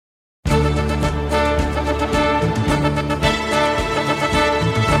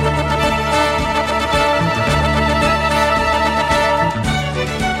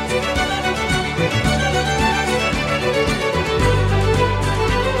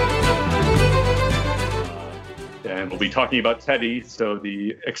be talking about Teddy, so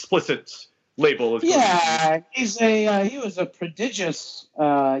the explicit label is. He was a prodigious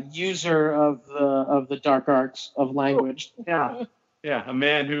user of the dark arts of language. Yeah, a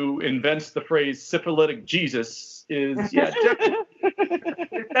man who invents the phrase syphilitic Jesus is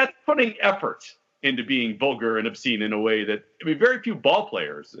that's putting effort into being vulgar and obscene in a way that very few ball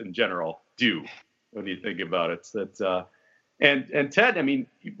players in general do. When you think about it, and Ted, I mean,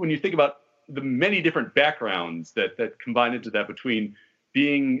 when you think about the many different backgrounds that combine into that, between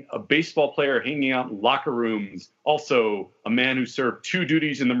being a baseball player hanging out in locker rooms, also a man who served 2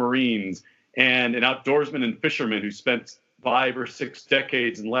 duties in the Marines, and an outdoorsman and fisherman who spent 5 or 6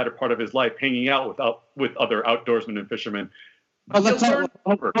 decades in the latter part of his life hanging out with other outdoorsmen and fishermen.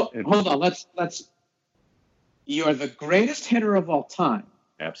 Hold on. Let's. You're the greatest hitter of all time.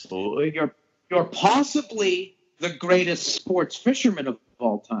 Absolutely. You're possibly the greatest sports fisherman of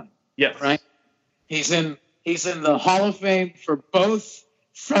all time. Yes. Right? He's in the Hall of Fame for both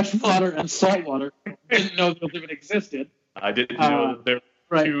freshwater and saltwater. Didn't know those even existed. I didn't know that there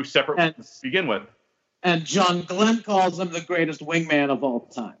were 2 separate ones to begin with. And John Glenn calls him the greatest wingman of all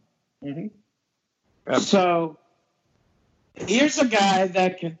time. Mm-hmm. So here's a guy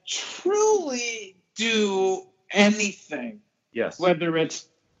that can truly do anything. Yes. Whether it's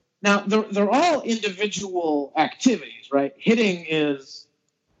now they're all individual activities, right? Hitting is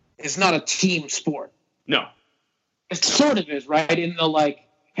not a team sport. No. It sort of is, right? In the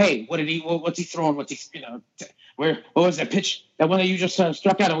hey, what's he throwing? What was that pitch? That one that you just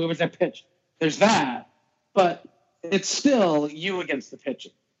struck out, and where was that pitch? There's that, but it's still you against the pitcher.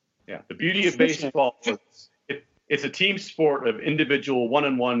 Yeah, the beauty of baseball is it's a team sport of individual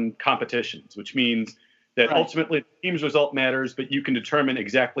one-on-one competitions, which means that ultimately the team's result matters, but you can determine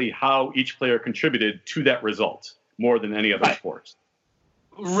exactly how each player contributed to that result more than any other sport.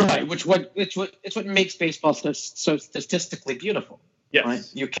 Right, it's what makes baseball so statistically beautiful. Yes, right?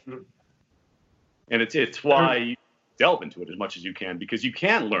 You can, and it's why you delve into it as much as you can, because you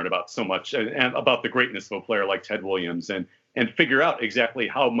can learn about so much and about the greatness of a player like Ted Williams and figure out exactly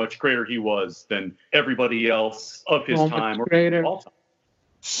how much greater he was than everybody else of his time or all time.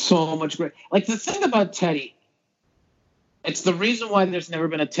 So much greater. Like, the thing about Teddy, it's the reason why there's never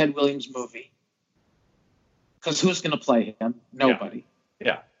been a Ted Williams movie. Because who's going to play him? Nobody.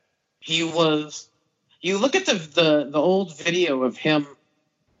 Yeah. He was. You look at the old video of him.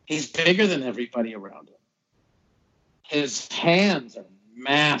 He's bigger than everybody around him. His hands are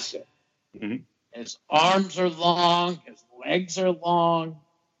massive. Mm-hmm. His arms are long. His legs are long.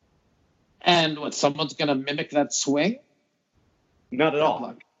 And someone's going to mimic that swing? Not at all. Good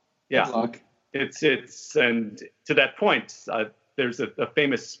luck. Yeah. Good luck. It's and to that point, there's a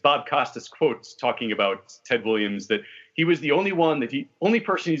famous Bob Costas quote talking about Ted Williams, that he was the only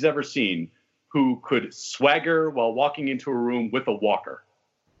person he's ever seen who could swagger while walking into a room with a walker.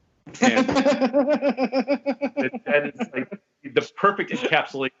 And that is like the perfect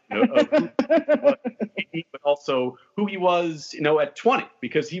encapsulation of who he was, but also who he was, at 20,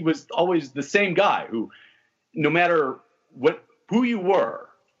 because he was always the same guy who, no matter who you were,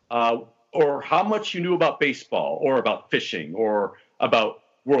 or how much you knew about baseball or about fishing or about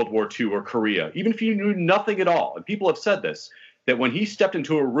World War II or Korea, even if you knew nothing at all, and people have said this, that when he stepped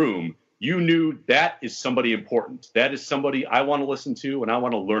into a room, you knew that is somebody important. That is somebody I want to listen to and I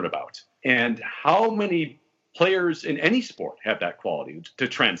want to learn about. And how many players in any sport have that quality to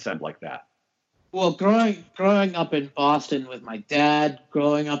transcend like that? Well, growing up in Boston with my dad,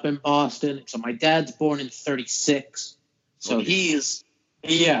 so my dad's born in 1936. So he's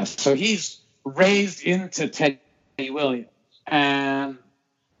raised into Teddy Williams. And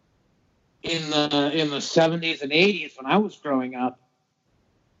in the 70s and 80s, when I was growing up,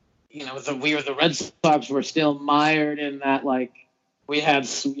 the Red Sox were still mired in that, we had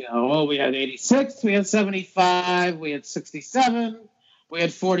 86, we had 75, we had 67, we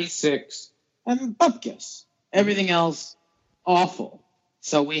had 46, and Bupkis. Everything else, awful.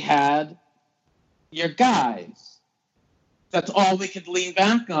 So we had your guys. That's all we could lean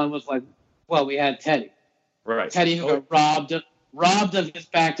back on was we had Teddy. Right. Teddy, who got robbed of his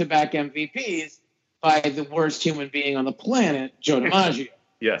back-to-back MVPs by the worst human being on the planet, Joe DiMaggio.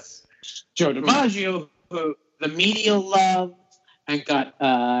 Yes. Joe DiMaggio, who the media loved and got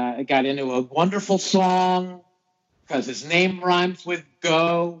into a wonderful song because his name rhymes with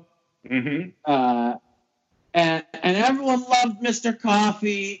go. Mm-hmm. And everyone loved Mr.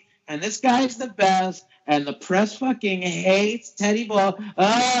 Coffee, and this guy's the best. And the press fucking hates Teddy Ball.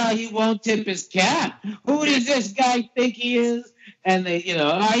 He won't tip his cap. Who does this guy think he is? And they,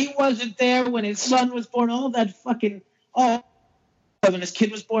 he wasn't there when his son was born. All that fucking, when his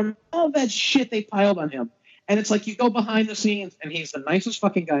kid was born, all that shit they piled on him. And it's like you go behind the scenes, and he's the nicest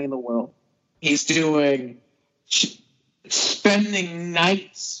fucking guy in the world. He's spending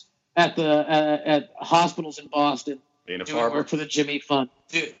nights at hospitals in Boston, doing work for the Jimmy Fund,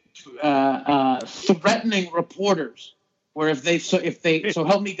 threatening reporters. Where if they so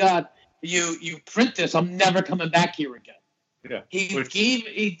help me God, you print this, I'm never coming back here again. Yeah. He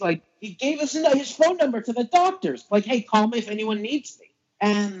gave us his phone number to the doctors. Like, hey, call me if anyone needs me.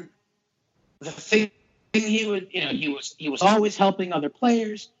 And the thing he was always helping other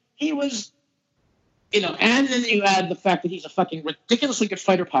players. He was, and then you add the fact that he's a fucking ridiculously good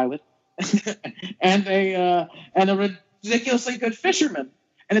fighter pilot and a ridiculously good fisherman.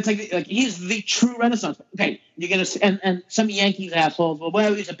 And it's like he's the true Renaissance. Okay, you're gonna and some Yankees assholes.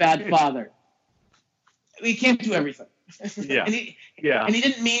 Well, he's a bad father. We can't do everything. Yeah, and he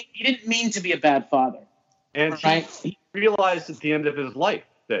didn't mean to be a bad father. And right? He realized at the end of his life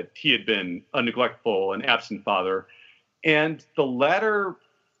that he had been a neglectful and absent father. And the latter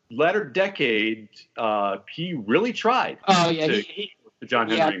decade, he really tried. Oh yeah, to John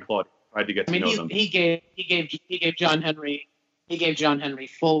Henry and Claudia tried to get to know them. He gave John Henry. He gave John Henry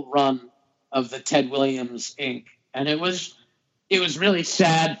full run of the Ted Williams Inc. And it was really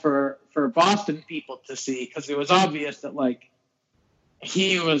sad for Boston people to see, because it was obvious that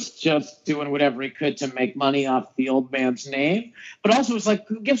he was just doing whatever he could to make money off the old man's name. But also it's like,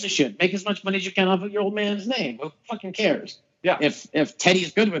 who gives a shit? Make as much money as you can off of your old man's name. Who fucking cares? Yeah. If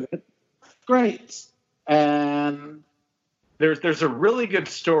Teddy's good with it, great. And there's a really good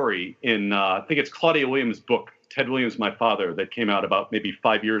story in I think it's Claudia Williams' book, Ted Williams, My Father, that came out about maybe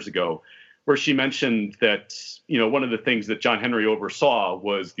 5 years ago, where she mentioned that, one of the things that John Henry oversaw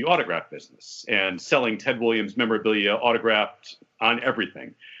was the autograph business and selling Ted Williams memorabilia autographed on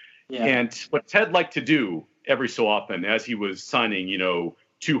everything. Yeah. And what Ted liked to do every so often, as he was signing,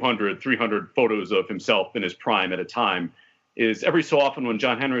 200, 300 photos of himself in his prime at a time, is every so often when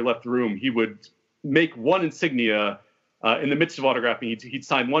John Henry left the room, he would make one insignia in the midst of autographing. He'd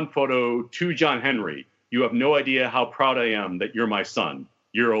sign one photo to John Henry. You have no idea how proud I am that you're my son,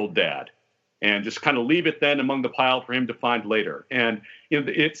 your old dad. And just kind of leave it then among the pile for him to find later. And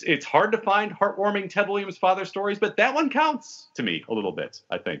it's hard to find heartwarming Ted Williams father stories, but that one counts to me a little bit,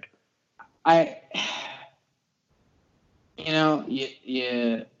 I think. You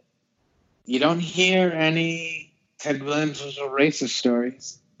don't hear any Ted Williams was a racist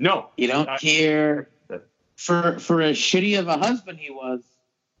stories. No. You don't hear for as shitty of a husband he was.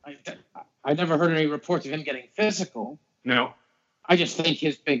 I never heard any reports of him getting physical. No. I just think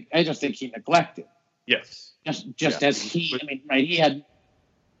he neglected. Yes. Just as he had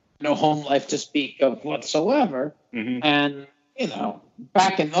no home life to speak of whatsoever. Mm-hmm. And,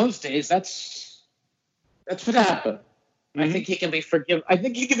 back in those days, that's what happened. Mm-hmm. I think he can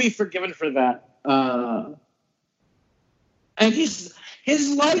be forgiven for that. And his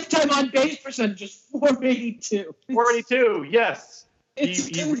lifetime on base percentage is 482. 482, yes.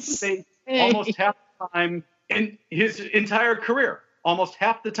 He almost half the time in his entire career, almost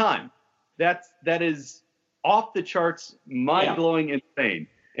half the time. That is off the charts, mind-blowing, insane.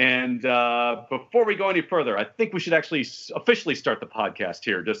 And before we go any further, I think we should actually officially start the podcast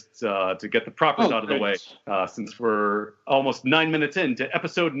here, just to get the propers out of the way, since we're almost 9 minutes into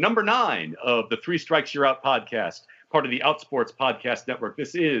episode number 9 of the Three Strikes You're Out podcast, part of the Outsports Podcast Network.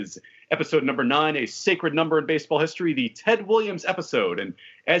 This is episode number 9, a sacred number in baseball history, the Ted Williams episode. And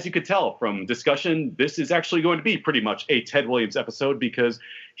as you could tell from discussion, this is actually going to be pretty much a Ted Williams episode, because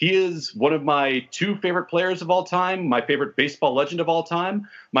he is one of my 2 favorite players of all time, my favorite baseball legend of all time.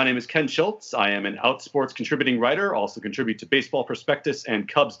 My name is Ken Schultz. I am an Outsports contributing writer, also contribute to Baseball Prospectus and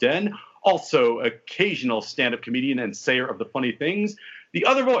Cubs Den, also occasional stand-up comedian and sayer of the funny things. The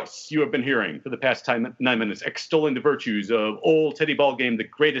other voice you have been hearing for the past 9 minutes, extolling the virtues of old Teddy Ballgame, the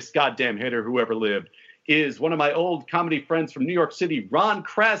greatest goddamn hitter who ever lived, is one of my old comedy friends from New York City, Ron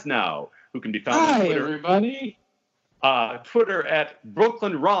Krasnow, who can be found on Twitter. Hi, everybody. Twitter at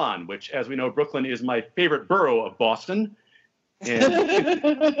Brooklyn Ron, which, as we know, Brooklyn is my favorite borough of Boston. And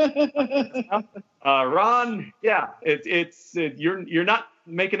Ron, you're not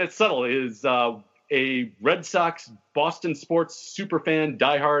making it subtle. Is a Red Sox, Boston sports superfan,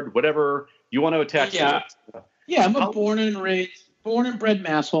 diehard, whatever you want to attach to it. Yeah, I'm a born and bred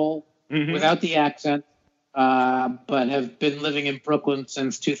masshole, mm-hmm. without the accent, but have been living in Brooklyn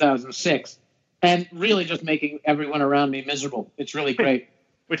since 2006, and really just making everyone around me miserable. It's really great.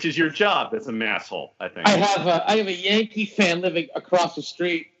 Which is your job as a masshole, I think. I have a Yankee fan living across the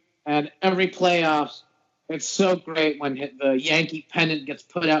street, and every playoffs, it's so great when the Yankee pennant gets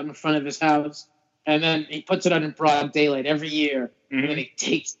put out in front of his house. And then he puts it on in broad daylight every year. Mm-hmm. And then he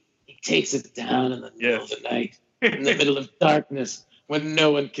takes it down in the middle of the night, in the middle of darkness, when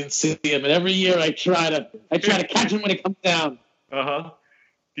no one can see him. And every year I try to catch him when he comes down. Uh-huh.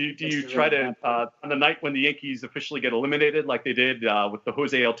 Do you try to, on the night when the Yankees officially get eliminated, like they did with the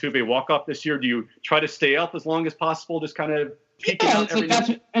Jose Altuve walk-off this year, do you try to stay up as long as possible, just kind of peeking out every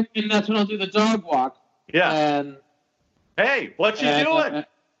night? And that's when I'll do the dog walk. Yeah. And, hey, what you doing?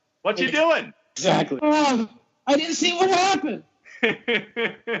 What you doing? Exactly. Oh, I didn't see what happened.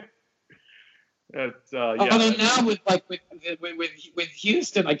 That's, Although now with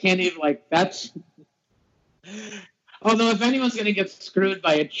Houston, I can't even that's. Although if anyone's going to get screwed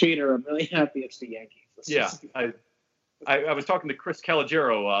by a cheater, I'm really happy it's the Yankees. I was talking to Chris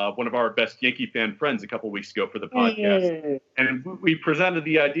Calogero, one of our best Yankee fan friends, a couple of weeks ago for the podcast, and we presented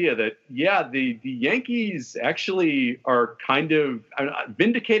the idea that the Yankees actually are kind of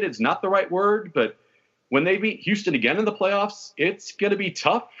vindicated is not the right word, but when they meet Houston again in the playoffs, it's going to be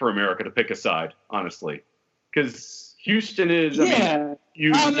tough for America to pick a side, honestly, because Houston is.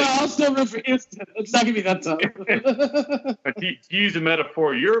 I'll still root for Houston. It's not going to be that tough. To use a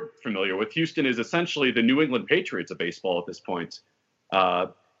metaphor you're familiar with, Houston is essentially the New England Patriots of baseball at this point.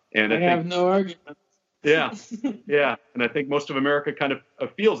 And I have no argument. Yeah, and I think most of America kind of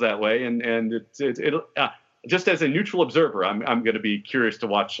feels that way. And it just as a neutral observer, I'm going to be curious to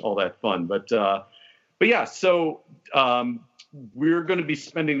watch all that fun. But yeah, so we're going to be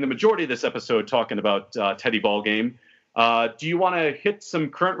spending the majority of this episode talking about Teddy Ballgame. Do you want to hit some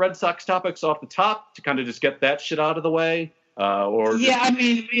current Red Sox topics off the top to kind of just get that shit out of the way? I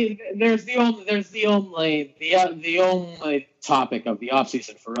mean, there's the only topic of the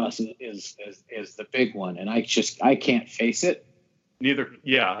offseason for us is the big one, and I can't face it. Neither.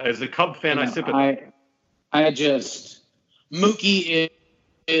 Yeah, as a Cub fan, I sympathize. Mookie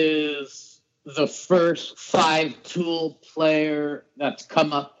is the first 5-tool player that's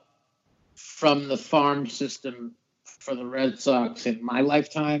come up from the farm system for the Red Sox in my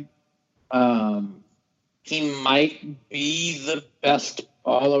lifetime. He might be the best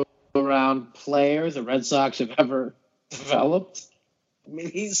all-around player the Red Sox have ever developed. I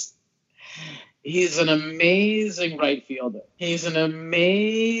mean, he's an amazing right fielder. He's an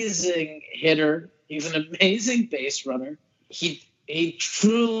amazing hitter. He's an amazing base runner. He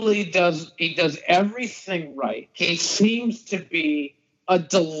truly does. He does everything right. He seems to be a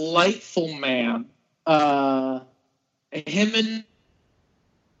delightful man. Him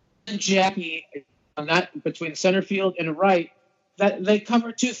and Jackie on that between center field and right, that they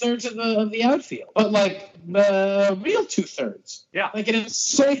cover 2/3 of the outfield, but real 2/3. Yeah,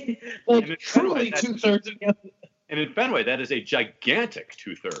 insane, truly 2/3 of the outfield. And in Fenway, that is a gigantic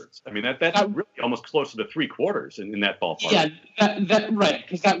 2/3. I mean, that's really almost closer to 3/4 in that ballpark. Yeah, that right,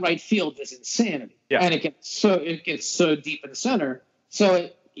 because that right field is insanity. Yeah, and it gets so deep in center. So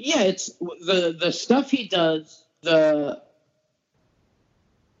it's the stuff he does.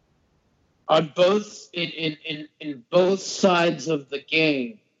 On both in both sides of the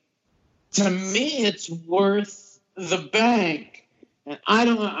game, to me, it's worth the bank. And I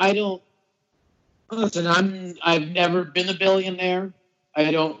don't listen. I've never been a billionaire.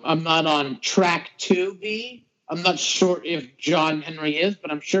 I'm not on track to be. I'm not sure if John Henry is, but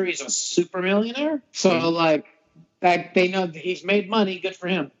I'm sure he's a super millionaire. So they know that he's made money. Good for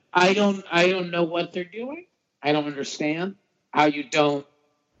him. I don't know what they're doing. I don't understand how you don't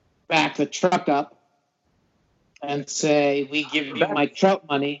back the truck up and say, we give you Mike Trout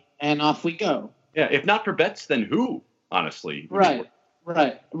money and off we go. Yeah, if not for Betts, then who, honestly? Right.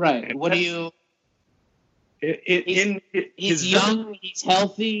 What do you... He's young, he's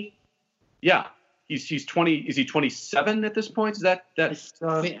healthy. Yeah, he's 20. Is he 27 at this point? Is that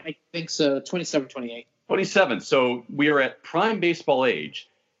I think so, 27, 28. 27. So we are at prime baseball age,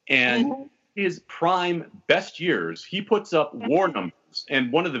 and his prime best years, he puts up WAR numbers,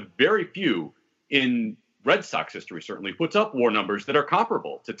 and one of the very few in Red Sox history certainly puts up WAR numbers that are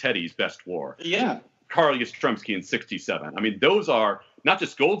comparable to Teddy's best WAR. Yeah. Carl Yastrzemski in 67. I mean, those are not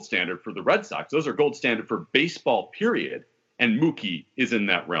just gold standard for the Red Sox; those are gold standard for baseball, period. And Mookie is in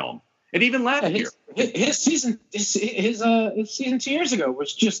that realm. And even last year, his season 2 years ago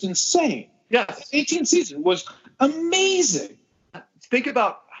was just insane. Yes, 18 season was amazing. Think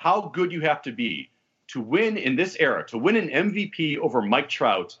about how good you have to be to win in this era, to win an MVP over Mike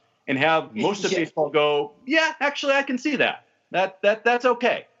Trout and have most of baseball go, yeah, actually, I can see that. That's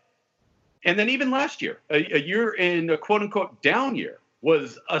okay. And then even last year, a year in a quote-unquote down year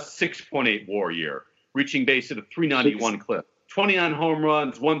was a 6.8 WAR year, reaching base at a 391 clip. 29 home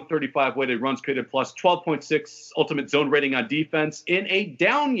runs, 135 weighted runs created plus, 12.6 ultimate zone rating on defense in a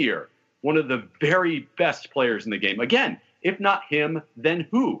down year. 1 of the very best players in the game. Again, if not him, then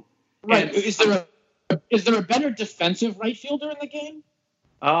who? Right. And, Is there a better defensive right fielder in the game?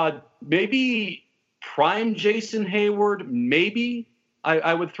 Maybe prime Jason Hayward, maybe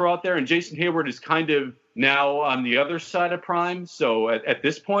I would throw out there. And Jason Hayward is kind of now on the other side of prime. So at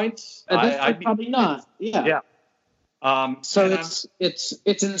this point, Probably not. Yeah. Yeah. So it's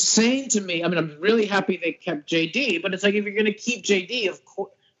insane to me. I mean, I'm really happy they kept JD, but it's like if you're going to keep JD, of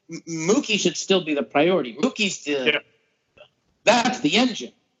course, Mookie should still be the priority. Mookie's that's the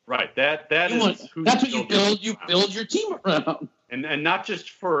engine. Right. That's what you build. You build your team around. And not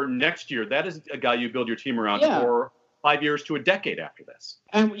just for next year. That is a guy you build your team around for 5 years to a decade after this.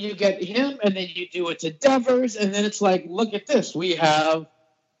 And you get him, and then you do it to Devers, and then it's like, look at this. We have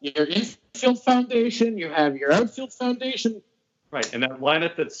your infield foundation. You have your outfield foundation. Right. And that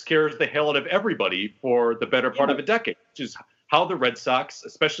lineup that scares the hell out of everybody for the better part of a decade, which is how the Red Sox,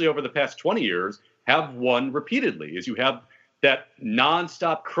 especially over the past 20 years, have won repeatedly, is you have that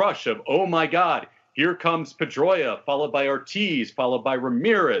nonstop crush of, oh, my God, here comes Pedroia, followed by Ortiz, followed by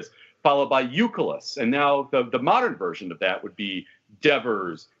Ramirez, followed by Youkilis. And now the modern version of that would be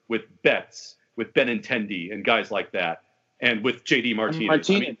Devers with Betts, with Benintendi and guys like that, and with J.D. Martinez.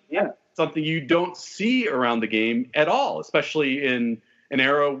 I mean, something you don't see around the game at all, especially in an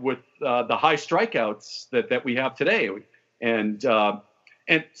era with the high strikeouts that we have today. And so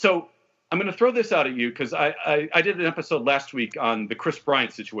I'm going to throw this out at you because I did an episode last week on the Kris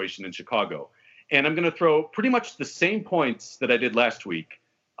Bryant situation in Chicago. And I'm going to throw pretty much the same points that I did last week,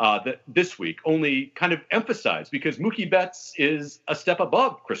 this week, only kind of emphasized because Mookie Betts is a step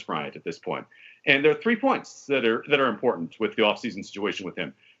above Kris Bryant at this point. And there are 3 points that are important with the offseason situation with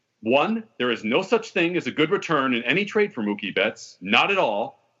him. 1, there is no such thing as a good return in any trade for Mookie Betts, not at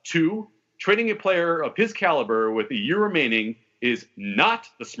all. 2, trading a player of his caliber with a year remaining is not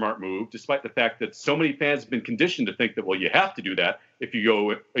the smart move, despite the fact that so many fans have been conditioned to think that, well, you have to do that if you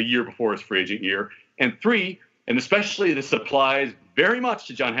go a year before his free agent year. And 3, and especially this applies very much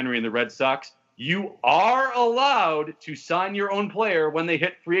to John Henry and the Red Sox, you are allowed to sign your own player when they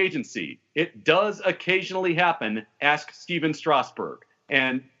hit free agency. It does occasionally happen. Ask Steven Strasburg.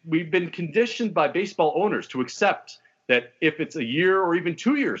 And we've been conditioned by baseball owners to accept that if it's a year or even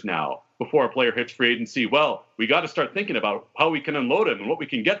 2 years now before a player hits free agency, well, we got to start thinking about how we can unload him and what we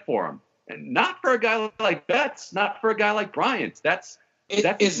can get for him. And not for a guy like Betts, not for a guy like Bryant. Is that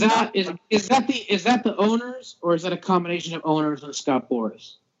the owners, or is that a combination of owners and Scott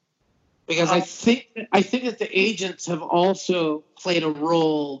Boras? Because I think that the agents have also played a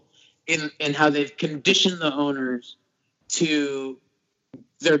role in how they've conditioned the owners to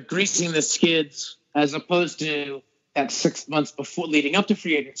they're greasing the skids as opposed to that 6 months before leading up to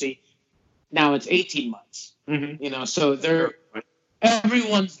free agency. Now it's 18 months. Mm-hmm. So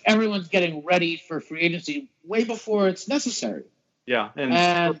everyone's getting ready for free agency way before it's necessary. Yeah, and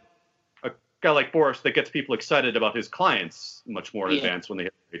a guy like Boras that gets people excited about his clients much more in advance when they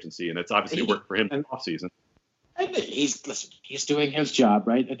hit free agency, and it's obviously worked for him in the offseason. He's doing his job,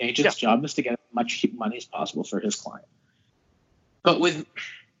 right? An agent's job is to get as much money as possible for his client. But with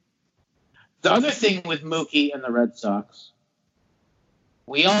the other thing with Mookie and the Red Sox,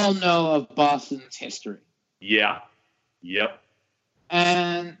 we all know of Boston's history. Yeah. Yep.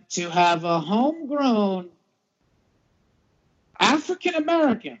 And to have a homegrown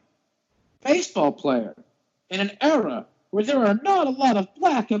African-American baseball player in an era where there are not a lot of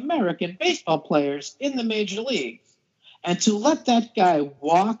black American baseball players in the major leagues, and to let that guy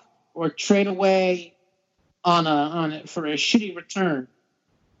walk or trade away for a shitty return,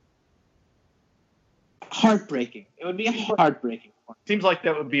 heartbreaking. It would be heartbreaking. Seems like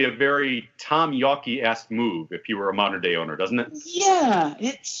that would be a very Tom Yawkey-esque move if you were a modern day owner, doesn't it? Yeah,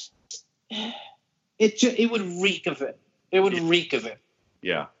 it would reek of it. It would reek of it.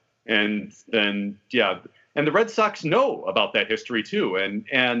 Yeah, and then and the Red Sox know about that history too,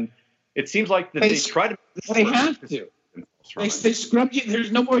 and it seems like that they try to. They have to. They scrub you.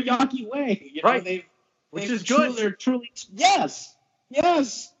 There's no more Yawkey way, right? Which is good. They're truly yes.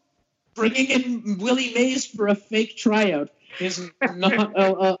 Bringing in Willie Mays for a fake tryout is not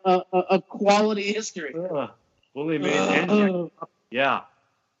a quality history. Willie Mays, yeah.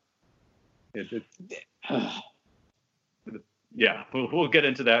 Yeah, we'll get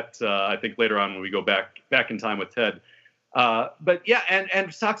into that. I think later on when we go back in time with Ted. But yeah,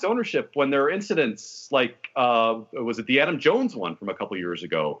 and Sox ownership, when there are incidents like was it the Adam Jones one from a couple years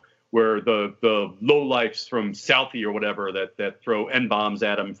ago, where the lowlifes from Southie or whatever that throw N-bombs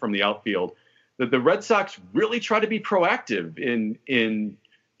at him from the outfield, the Red Sox really try to be proactive in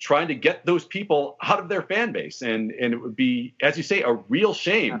trying to get those people out of their fan base, and it would be, as you say, a real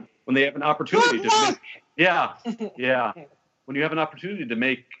shame when they have an opportunity to make, when you have an opportunity to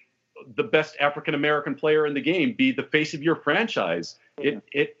make the best African American player in the game be the face of your franchise,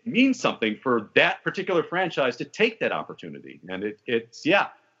 it means something for that particular franchise to take that opportunity, and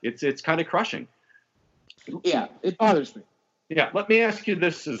it's kind of crushing. Yeah, it bothers me. Yeah, let me ask you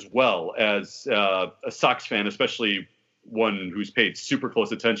this as well, as a Sox fan, especially one who's paid super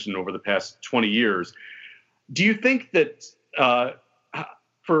close attention over the past 20 years. Do you think that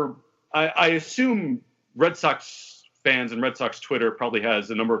I assume Red Sox fans and Red Sox Twitter probably has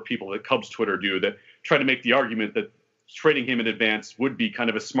a number of people that Cubs Twitter do that try to make the argument that trading him in advance would be kind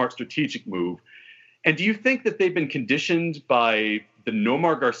of a smart strategic move. And do you think that they've been conditioned by the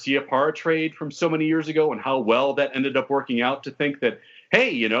Nomar Garcia-Parra trade from so many years ago and how well that ended up working out to think that,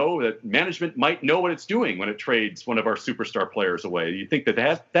 hey, that management might know what it's doing when it trades one of our superstar players away? Do you think that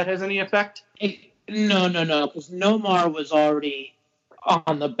has any effect? No, because Nomar was already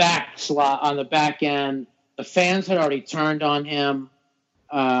on the back end. The fans had already turned on him.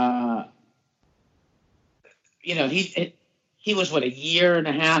 He was a year and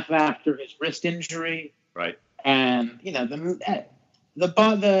a half after his wrist injury, right? And he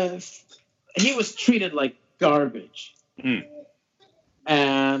was treated like garbage,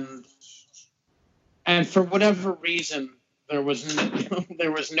 and for whatever reason, there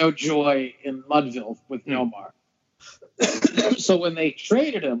was no joy in Mudville with Nomar. So when they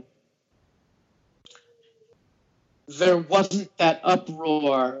traded him, there wasn't that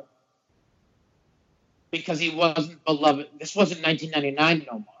uproar because he wasn't beloved. This wasn't 1999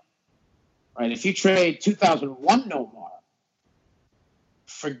 Nomar, right? If you trade 2001 Nomar,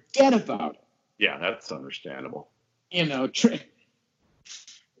 forget about it. Yeah, that's understandable. You're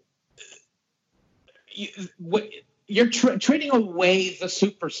trading away the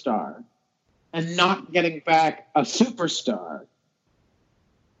superstar and not getting back a superstar.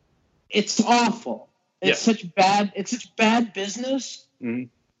 It's awful. It's such bad business. Mm-hmm.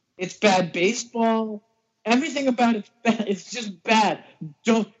 It's bad baseball. Everything about it's bad. It's just bad.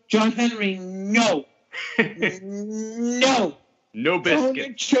 John Henry, no. No. No biscuit.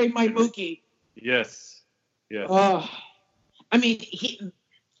 Don't trade my Mookie. Yes. There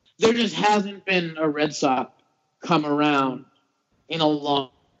just hasn't been a Red Sox come around in a long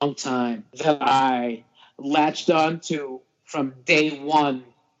time that I latched onto from day one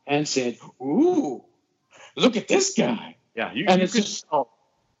and said, "Ooh, look at this guy." Yeah, you it's could just tell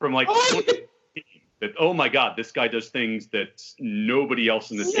from that, oh my God, this guy does things that nobody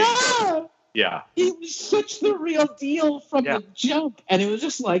else in this game does. Yeah. He was such the real deal from the jump. And it was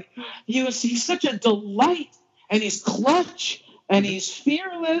just like, he's such a delight. And he's clutch. And he's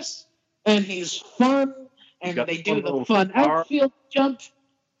fearless. And he's fun. And they do the fun outfield jump.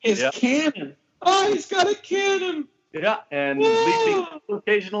 His cannon. Oh, he's got a cannon. Yeah, and leaping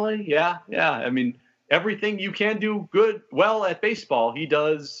occasionally. Yeah. Everything you can do well at baseball, he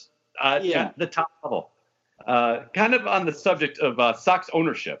does at the top level. Kind of on the subject of Sox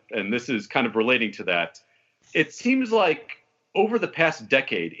ownership, and this is kind of relating to that, it seems like over the past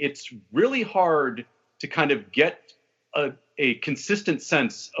decade, it's really hard to kind of get a consistent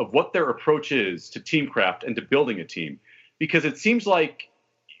sense of what their approach is to teamcraft and to building a team. Because it seems like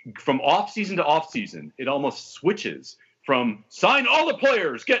from off-season to off-season, it almost switches from sign all the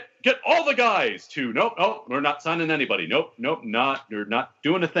players, get all the guys, to nope, we're not signing anybody. Nope, we're not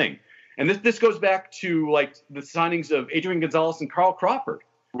doing a thing. And this goes back to like the signings of Adrian Gonzalez and Carl Crawford,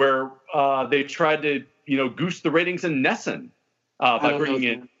 where they tried to goose the ratings in NESN by bringing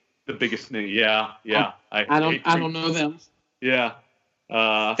in the biggest name. Yeah. I don't know them. Yeah.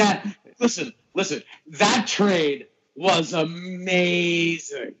 Listen. That trade was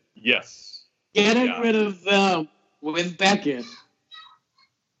amazing. Yes. Getting rid of them with Beckett.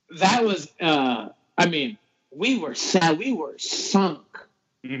 That was. We were sad. We were sunk.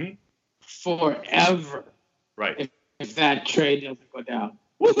 Mm-hmm. Forever, right? If that trade doesn't go down,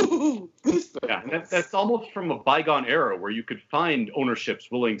 yeah, and that's almost from a bygone era where you could find ownerships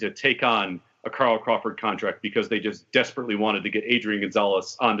willing to take on a Carl Crawford contract because they just desperately wanted to get Adrian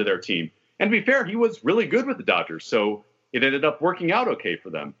Gonzalez onto their team. And to be fair, he was really good with the Dodgers, so it ended up working out okay for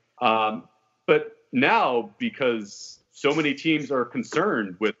them. But now, because so many teams are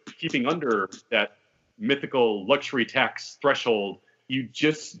concerned with keeping under that mythical luxury tax threshold,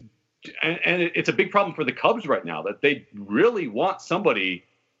 and it's a big problem for the Cubs right now that they really want somebody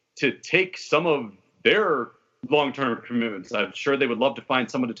to take some of their long-term commitments. I'm sure they would love to find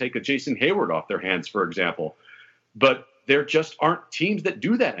someone to take a Jason Hayward off their hands, for example. But there just aren't teams that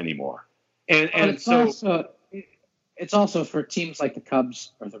do that anymore. And it's also for teams like the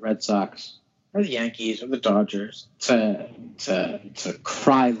Cubs or the Red Sox or the Yankees or the Dodgers to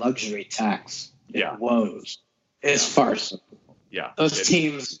cry luxury tax. Yeah. Woes. It's farcical. Yeah. Those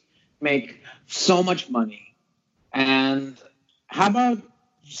teams make so much money. And how about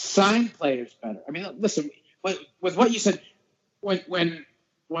sign players better? I mean, listen, with what you said, when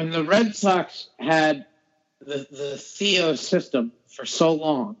the Red Sox had the Theo system for so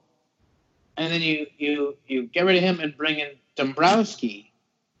long, and then you get rid of him and bring in Dombrowski,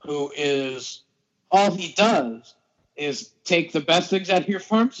 who is all he does is take the best things out of your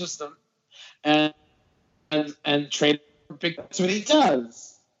farm system and trade for big. That's what he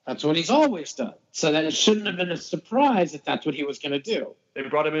does. That's what he's always done. So that it shouldn't have been a surprise that that's what he was going to do. They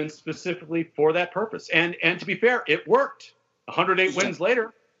brought him in specifically for that purpose. And to be fair, it worked. 108 wins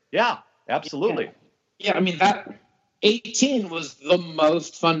later. Yeah, absolutely. Yeah, I mean, that 18 was the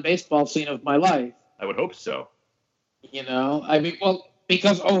most fun baseball scene of my life. I would hope so. You know, I mean, well,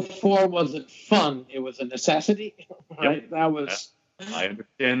 because 04 wasn't fun, it was a necessity, right? Yep. That was. I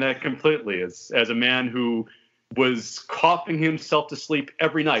understand that completely. As a man who was coughing himself to sleep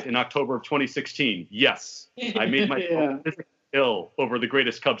every night in October of 2016, yes, I made myself ill over the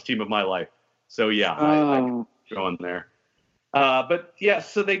greatest Cubs team of my life. So yeah, I go on there. But yeah,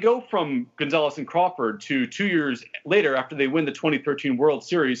 so they go from Gonzalez and Crawford to 2 years later, after they win the 2013 World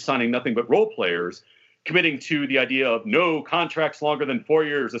Series, signing nothing but role players, committing to the idea of no contracts longer than 4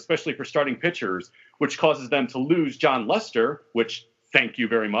 years, especially for starting pitchers, which causes them to lose John Lester, which, thank you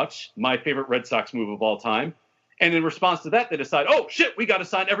very much, my favorite Red Sox move of all time. And in response to that, they decide, oh, shit, we got to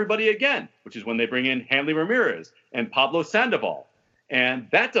sign everybody again, which is when they bring in Hanley Ramirez and Pablo Sandoval. And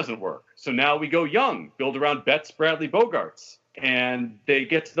that doesn't work. So now we go young, build around Betts, Bradley, Bogarts. And they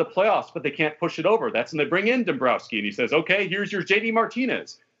get to the playoffs, but they can't push it over. That's when they bring in Dombrowski, and he says, okay, here's your J.D.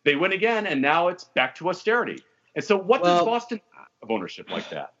 Martinez. They win again, and now it's back to austerity. And so what does Boston have of ownership like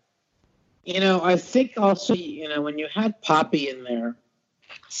that? You know, I think also, you know, when you had Poppy in there,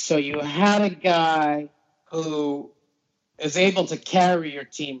 so you had a guy who is able to carry your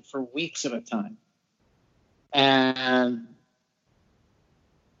team for weeks at a time and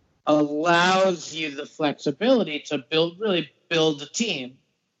allows you the flexibility to build a team.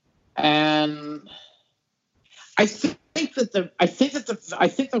 And I think that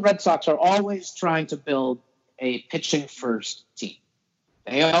the Red Sox are always trying to build a pitching first team.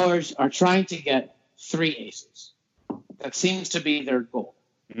 They always are trying to get 3 aces. That seems to be their goal.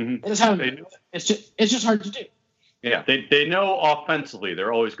 Mm-hmm. It's just hard to do. Yeah, they know offensively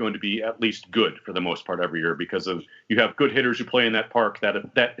they're always going to be at least good for the most part every year because of you have good hitters who play in that park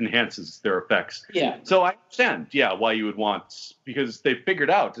that enhances their effects. Yeah. So I understand, why you would want, because they've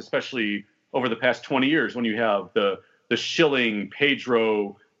figured out, especially over the past 20 years, when you have the Schilling,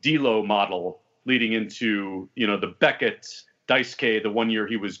 Pedro, D'Lo model leading into the Beckett, Daisuke, the 1 year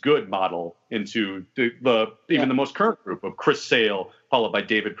he was good model, into the most current group of Chris Sale, followed by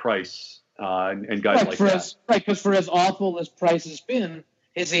David Price. And guys like that. Because for as awful as Price has been,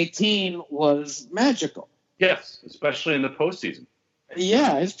 his 18 was magical. Yes, especially in the postseason.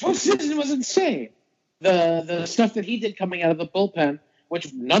 Yeah, his postseason was insane. The stuff that he did coming out of the bullpen,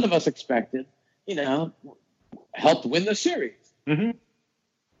 which none of us expected, helped win the series. Mm-hmm.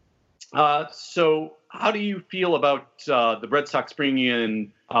 So how do you feel about the Red Sox bringing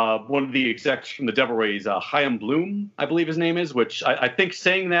in one of the execs from the Devil Rays, Chaim Bloom, I believe his name is, which I think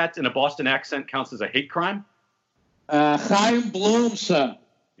saying that in a Boston accent counts as a hate crime? Chaim Bloom, sir.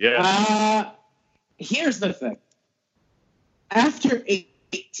 Yeah. Here's the thing. After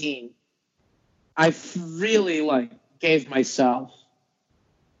 18, I really gave myself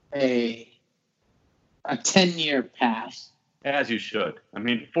a 10-year pass. As you should. I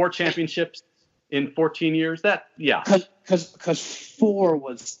mean, 4 championships in 14 years. Because 4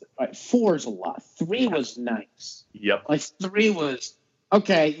 was 4 is a lot. 3 was nice. Yep. 3 was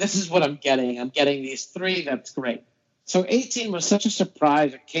okay. This is what I'm getting. I'm getting these 3. That's great. So 18 was such a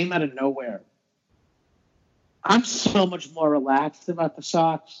surprise. It came out of nowhere. I'm so much more relaxed about the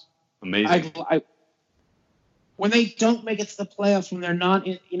Sox. Amazing. When they don't make it to the playoffs, when they're not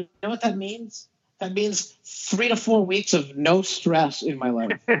in, you know what that means? That means 3 to 4 weeks of no stress in my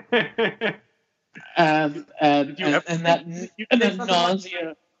life. and that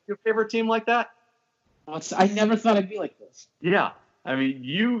nausea. Your favorite team like that? I never thought I'd be like this. Yeah. I mean,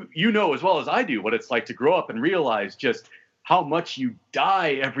 you know as well as I do what it's like to grow up and realize just how much you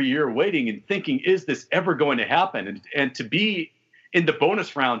die every year waiting and thinking, is this ever going to happen? And to be in the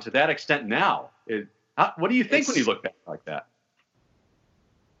bonus round to that extent now, what do you think when you look back like that?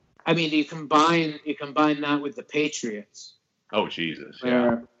 I mean, you combine that with the Patriots. Oh Jesus!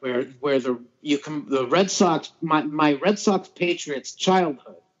 Where the Red Sox, my Red Sox Patriots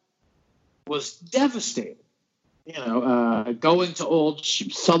childhood was devastating. Going to old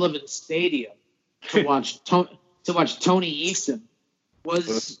Sullivan Stadium to watch Tony Eason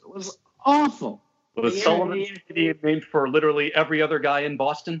was awful. Was Sullivan Stadium named for literally every other guy in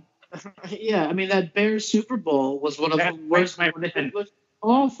Boston? Yeah, I mean, that Bears Super Bowl was one of the worst. It was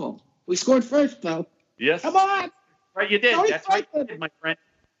awful. We scored first, though. Yes. Come on. Right, you did. That's right, you did, my friend.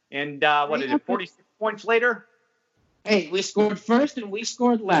 And what is it, 46 points later? Hey, we scored first and we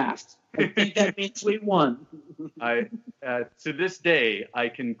scored last. I think that means we won. To this day, I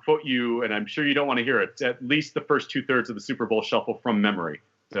can quote you, and I'm sure you don't want to hear it, at least the first 2/3 of the Super Bowl shuffle from memory.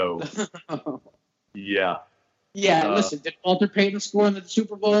 So, yeah. Yeah, listen, did Walter Payton score in the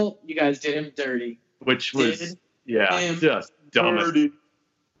Super Bowl? You guys did him dirty. Which was, just dumbest.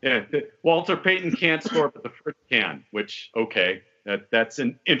 Yeah, Walter Payton can't score, but the first can, which, okay, that's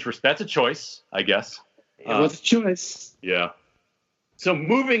an interest. That's a choice, I guess. It was a choice. Yeah. So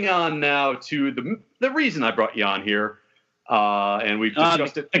moving on now to the reason I brought you on here, and we've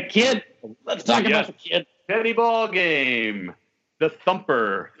discussed it. The kid. Let's talk about the kid. Teddy Ball Game, the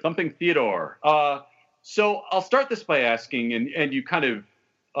Thumper, Thumping Theodore. So I'll start this by asking, and you kind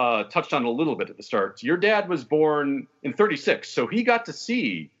of touched on it a little bit at the start. Your dad was born in 36, so he got to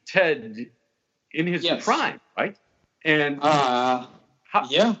see Ted in his prime, right? And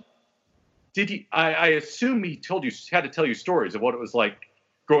yeah. Did he? I assume he had to tell you stories of what it was like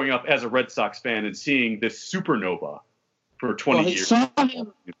growing up as a Red Sox fan and seeing this supernova for 20 years. Saw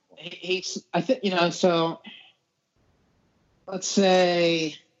him. I think, so let's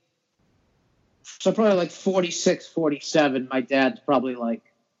say, so probably like 46, 47. My dad's probably like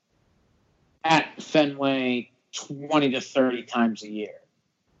at Fenway 20 to 30 times a year.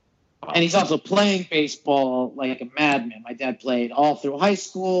 And he's also playing baseball like a madman. My dad played all through high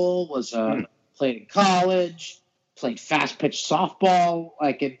school, played in college, played fast pitch softball,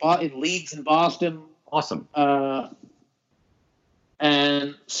 like in leagues in Boston. Awesome.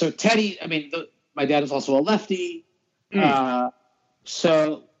 And so Teddy, I mean, my dad is also a lefty.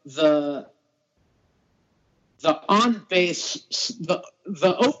 So the on base,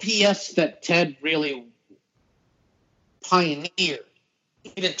 the OPS that Ted really pioneered.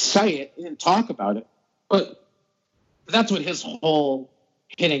 He didn't say it. He didn't talk about it. But that's what his whole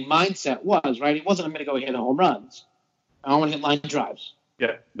hitting mindset was, right? He wasn't, I'm going to go hit home runs. I want to hit line drives.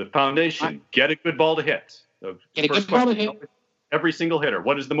 Yeah, the foundation. Get a good ball to hit. Get a good ball to hit. Every single hitter.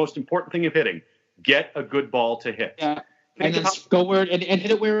 What is the most important thing of hitting? Get a good ball to hit. Yeah. And then go where and hit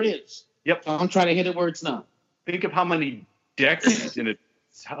it where it is. Yep. Don't try to hit it where it's not. Think of how many decades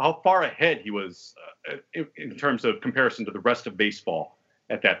how far ahead he was in terms of comparison to the rest of baseball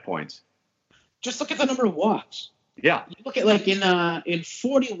at that point. Just look at the number of walks. Yeah. You look at like in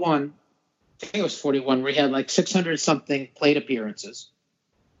 41, I think it was 41, where he had like 600 something plate appearances,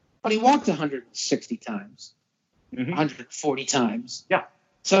 but he walked 160 times, 140 times. Yeah.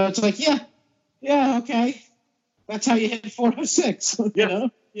 So it's like, yeah, okay, that's how you hit 406. Yeah. You know?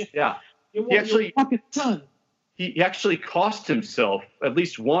 Yeah. You walk a ton. He actually cost himself at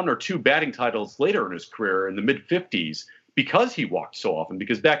least one or two batting titles later in his career in the mid 50s. Because he walked so often,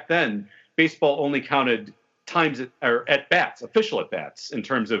 because back then baseball only counted times at bats, official at bats, in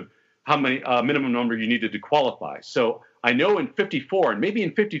terms of how many minimum number you needed to qualify. So I know in 54 and maybe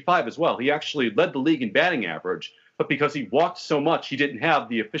in 55 as well, he actually led the league in batting average, but because he walked so much, he didn't have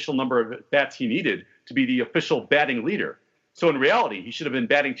the official number of bats he needed to be the official batting leader. So in reality, he should have been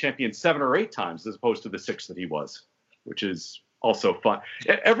batting champion 7 or 8 times as opposed to the 6 that he was, which is also fun.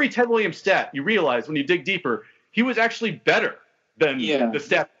 Every Ted Williams stat, you realize when you dig deeper, he was actually better than the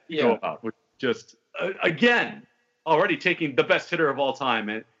stats you know about, which just, again, already taking the best hitter of all time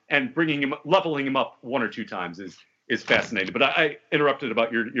and leveling him up 1 or 2 times is fascinating. But I interrupted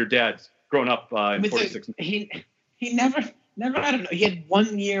about your dad's growing up in 46. He never had he had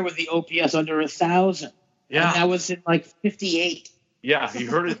 1 year with the OPS under 1,000. Yeah. And that was in like 58. Yeah, he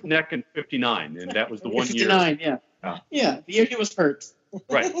hurt his neck in 59, and that was the 1 year. 59, yeah. The year he was hurt.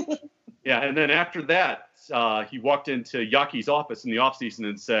 Right. Yeah, and then after that, he walked into Yaki's office in the offseason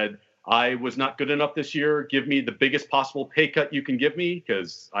and said, I was not good enough this year. Give me the biggest possible pay cut you can give me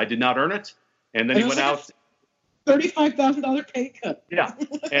because I did not earn it. And then he went out. $35,000 pay cut. Yeah.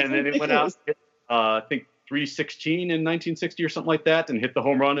 And then he went out, I think, 316 in 1960 or something like that, and hit the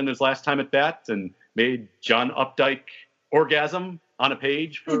home run in his last time at bat and made John Updike orgasm on a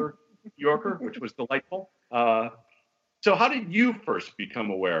page for Yorker, which was delightful. So how did you first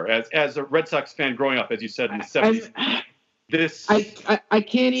become aware, as a Red Sox fan growing up, as you said, in the 70s? I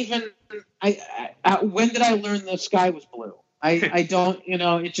can't even. When did I learn the sky was blue? I don't.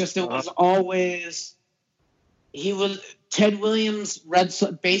 It was always. He was Ted Williams, Red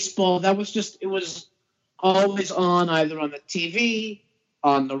Sox baseball. That was just. It was always on, either on the TV,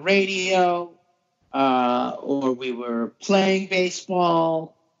 on the radio. or we were playing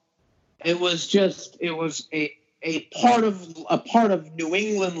baseball. It was a part of New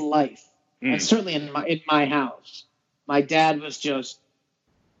England life, and certainly in my house, my dad was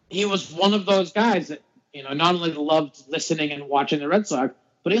he was one of those guys that not only loved listening and watching the Red Sox,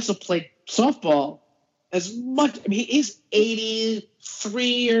 but he also played softball as much. I mean, he's 83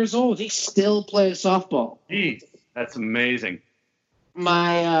 years old. He still plays softball. Jeez, that's amazing.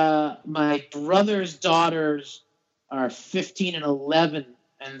 My brother's daughters are 15 and 11,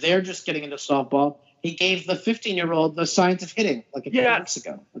 and they're just getting into softball. He gave the 15-year-old The Science of Hitting like a few months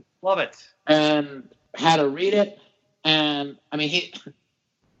ago. Love it. And had to read it, and I mean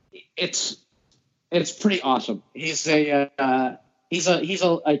it's pretty awesome. He's a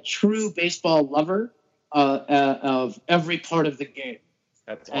true baseball lover of every part of the game.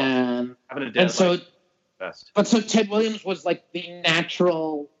 That's awesome. And having a dad so Ted Williams was like the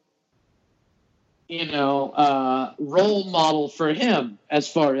natural, role model for him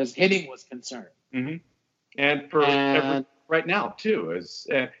as far as hitting was concerned. Mm-hmm. And for right now too is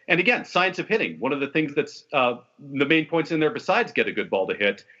and again, Science of Hitting. One of the things that's the main points in there besides get a good ball to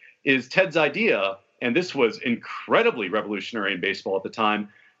hit is Ted's idea, and this was incredibly revolutionary in baseball at the time,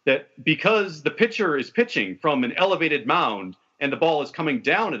 that because the pitcher is pitching from an elevated mound and the ball is coming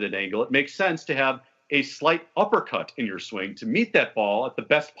down at an angle, it makes sense to have a slight uppercut in your swing to meet that ball at the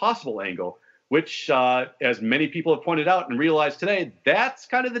best possible angle, which, as many people have pointed out and realized today, that's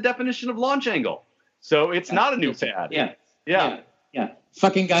kind of the definition of launch angle. So it's not a new fad. Yeah.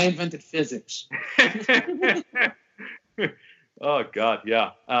 Fucking guy invented physics. Oh God,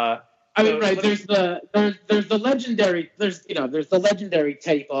 yeah. I mean, right? There's the legendary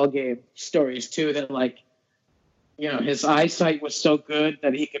Teddy Ballgame stories too. That his eyesight was so good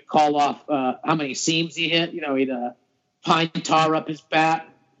that he could call off how many seams he hit. He'd pine tar up his bat,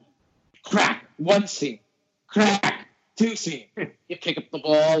 crack 1 seam, crack 2 seam. He'd kick up the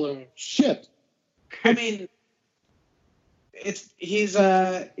ball and shit. I mean, he's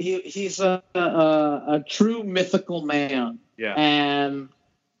a true mythical man. Yeah.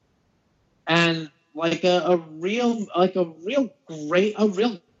 And like a real great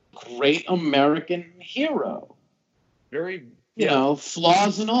American hero. Very,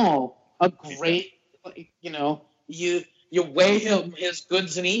 flaws and all. A great, you weigh his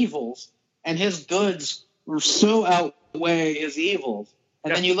goods and evils, and his goods so outweigh his evils.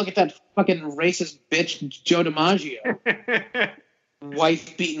 And then you look at that fucking racist bitch Joe DiMaggio,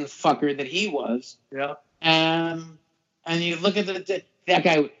 wife-beaten fucker that he was. Yeah. And you look at that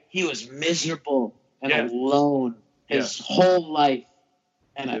guy. He was miserable and alone his whole life,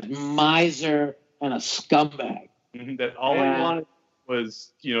 and a miser and a scumbag. Mm-hmm. That all he wanted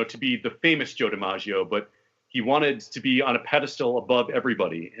was, to be the famous Joe DiMaggio, but he wanted to be on a pedestal above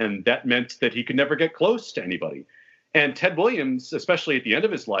everybody, and that meant that he could never get close to anybody. And Ted Williams, especially at the end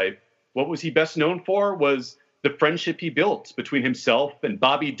of his life, what was he best known for was the friendship he built between himself and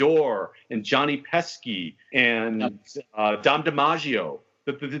Bobby Doerr and Johnny Pesky and Dom DiMaggio,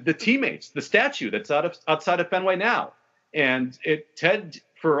 the teammates, the statue that's outside of Fenway now. And Ted,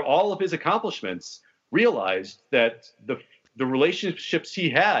 for all of his accomplishments, realized that the relationships he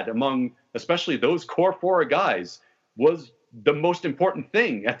had among especially those core four guys was the most important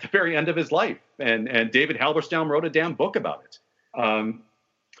thing at the very end of his life. And David Halberstam wrote a damn book about it.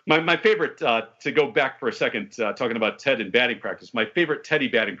 My favorite, to go back for a second, talking about Ted and batting practice, my favorite Teddy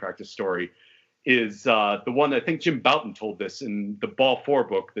batting practice story is the one, I think Jim Bouton told this in the Ball 4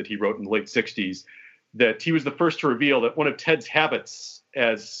 book that he wrote in the late 60s, that he was the first to reveal that one of Ted's habits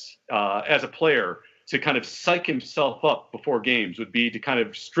as a player to kind of psych himself up before games would be to kind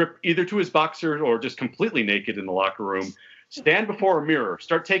of strip either to his boxers or just completely naked in the locker room, stand before a mirror,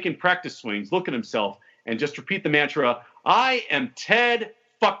 start taking practice swings, look at himself, and just repeat the mantra, "I am Ted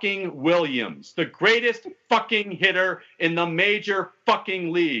fucking Williams, the greatest fucking hitter in the major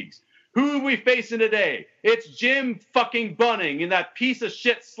fucking leagues. Who are we facing today? It's Jim fucking Bunning in that piece of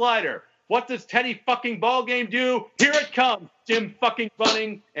shit slider. What does Teddy fucking Ballgame do? Here it comes, Jim fucking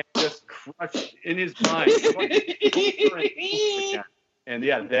Bunning," and just crush in his mind. And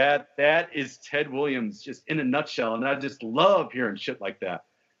yeah, that is Ted Williams just in a nutshell. And I just love hearing shit like that.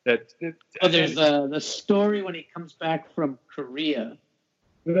 There's the story when he comes back from Korea,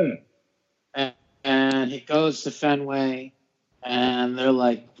 and he goes to Fenway, and they're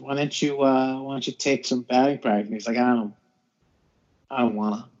like, "Why don't you take some batting practice?" And he's like, "I don't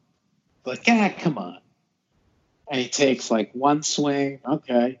wanna." Like, come on. And he takes like one swing,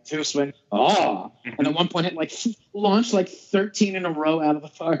 okay, 2 swings, and at one point launched like 13 in a row out of the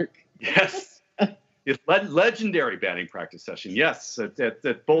park. Yes. It's legendary batting practice session. Yes,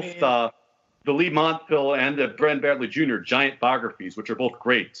 at both the Lee Montville and the Brent Badley Jr. giant biographies, which are both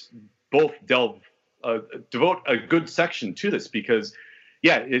great, both devote a good section to this because,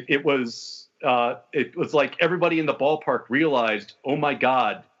 yeah, it was like everybody in the ballpark realized, oh my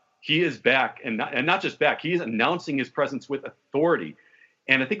God, he is back, and not just back, he is announcing his presence with authority.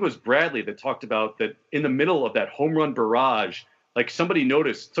 And I think it was Bradley that talked about that in the middle of that home run barrage, like somebody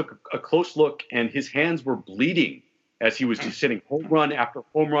noticed, took a close look, and his hands were bleeding as he was just hitting home run after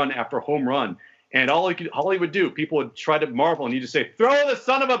home run after home run. And all he would do, people would try to marvel, and he'd just say, "Throw the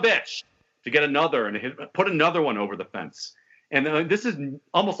son of a bitch," to get another, and put another one over the fence. And this is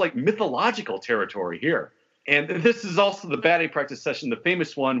almost like mythological territory here. And this is also the batting practice session, the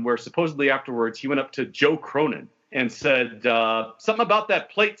famous one where supposedly afterwards he went up to Joe Cronin and said, something about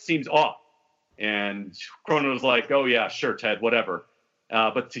that plate seems off. And Cronin was like, "Oh, yeah, sure, Ted, whatever."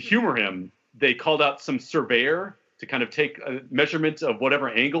 But to humor him, they called out some surveyor to kind of take a measurement of whatever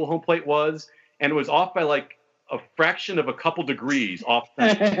angle home plate was. And it was off by like a fraction of a couple degrees off.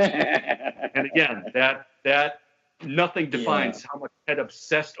 And again, that nothing defines how much Ted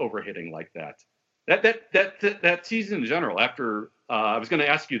obsessed over hitting like that. That season in general, after I was going to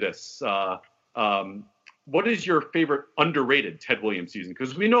ask you this, what is your favorite underrated Ted Williams season?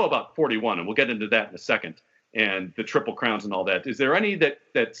 Because we know about 41, and we'll get into that in a second, and the Triple Crowns and all that. Is there any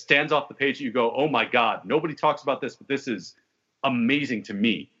that stands off the page that you go, oh my God, nobody talks about this, but this is amazing to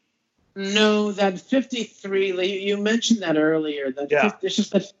me? No, that 53, you mentioned that earlier. It's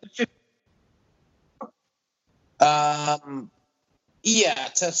just that 50.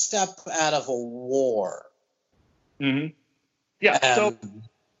 To step out of a war. Mm-hmm. Yeah, so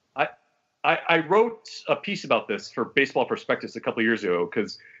I wrote a piece about this for Baseball Prospectus a couple of years ago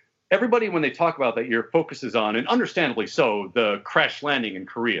because everybody, when they talk about that year, focuses on, and understandably so, the crash landing in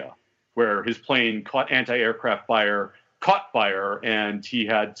Korea, where his plane caught anti-aircraft fire, caught fire, and he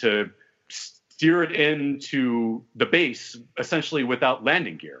had to steer it into the base essentially without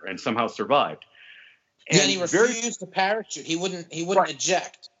landing gear and somehow survived. And he refused to parachute. He wouldn't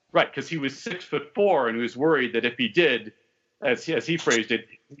eject. Right, because he was 6'4", and he was worried that if he did, as he phrased it,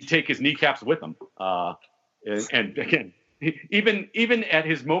 he'd take his kneecaps with him. And again, even at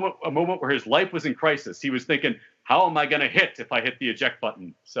a moment where his life was in crisis, he was thinking, how am I going to hit if I hit the eject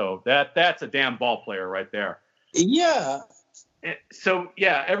button? So that's a damn ball player right there. Yeah. So,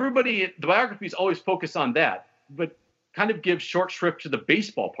 yeah, the biographies always focus on that, but kind of give short shrift to the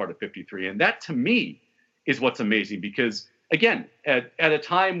baseball part of 53. And that, to me, is what's amazing because, again, at a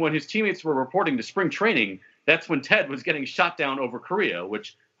time when his teammates were reporting to spring training, that's when Ted was getting shot down over Korea,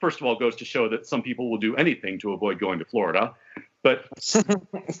 which, first of all, goes to show that some people will do anything to avoid going to Florida. But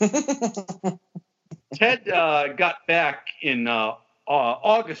Ted got back in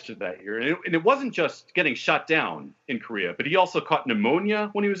August of that year. And it wasn't just getting shot down in Korea, but he also caught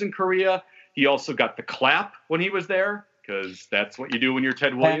pneumonia when he was in Korea. He also got the clap when he was there, because that's what you do when you're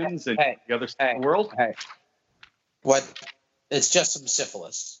Ted Williams and the other side of the world. What? It's just some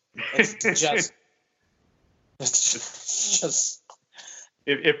syphilis. It's just.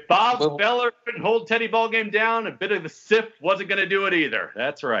 If Bob Feller couldn't hold Teddy Ballgame down, a bit of the SIF wasn't going to do it either.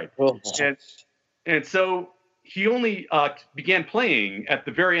 That's right. And so he only began playing at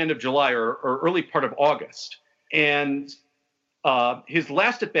the very end of July or early part of August. And his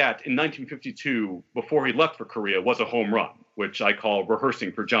last at bat in 1952, before he left for Korea, was a home run, which I call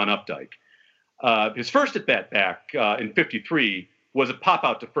rehearsing for John Updike. His first at bat back in 53 was a pop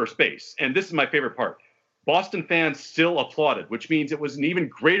out to first base. And this is my favorite part. Boston fans still applauded, which means it was an even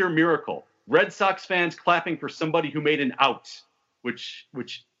greater miracle. Red Sox fans clapping for somebody who made an out, which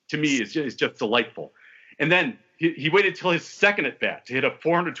to me is just delightful. And then he waited till his second at bat to hit a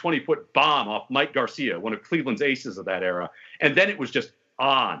 420-foot bomb off Mike Garcia, one of Cleveland's aces of that era. And then it was just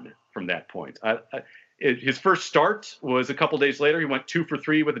on from that point. His first start was a couple days later. He went 2 for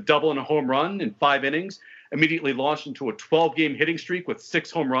 3 with a double and a home run in 5 innings, immediately launched into a 12-game hitting streak with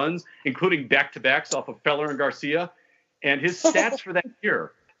 6 home runs, including back-to-backs off of Feller and Garcia. And his stats for that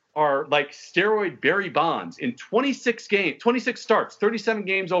year are like steroid Barry Bonds in 26 starts, 37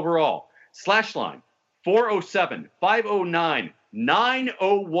 games overall. Slash line, 407, 509,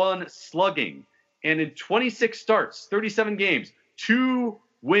 901 slugging. And in 26 starts, 37 games, 2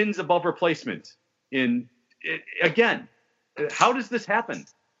 wins above replacement. Again, how does this happen?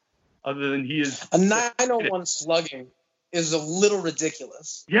 Other than he is a 901 slugging is a little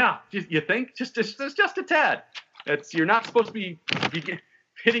ridiculous. Yeah, you think just a tad. You're not supposed to be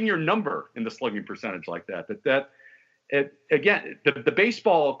hitting your number in the slugging percentage like that. Again, the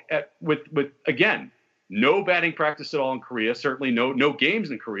baseball with again, no batting practice at all in Korea. Certainly no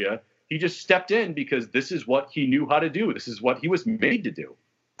games in Korea. He just stepped in because this is what he knew how to do. This is what he was made to do.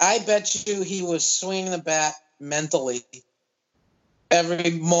 I bet you he was swinging the bat mentally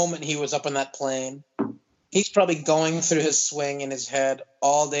every moment he was up on that plane. He's probably going through his swing in his head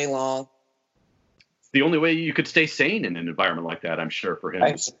all day long. It's the only way you could stay sane in an environment like that, I'm sure, for him.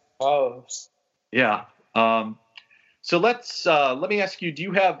 I suppose. Yeah. So let me ask you: do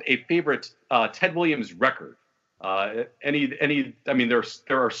you have a favorite Ted Williams record? Any? I mean, there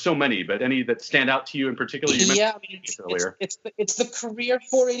are so many, but any that stand out to you in particular? You Yeah, I mean, it's the career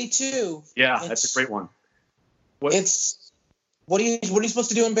 482. Yeah, that's a great one. What are you supposed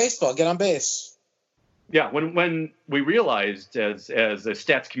to do in baseball? Get on base. Yeah, when we realized as a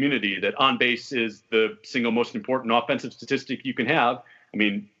stats community that on base is the single most important offensive statistic you can have. I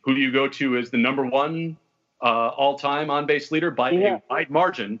mean, who do you go to as the number one all-time on-base leader by a wide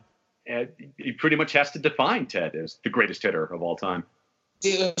margin? He pretty much has to define Ted as the greatest hitter of all time.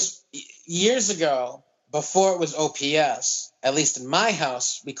 Years ago, before it was OPS, at least in my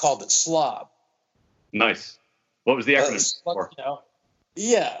house, we called it slob. Nice. What was the acronym for?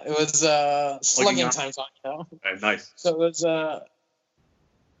 Yeah, it was slugging times on. Nice. So it was,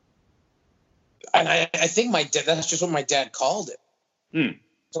 and I think that's just what my dad called it.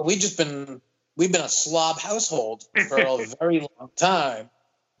 So we've been a slob household for a very long time.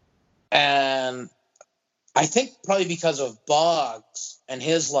 And I think probably because of Boggs and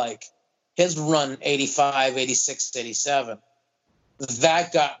his run 85, 86, 87,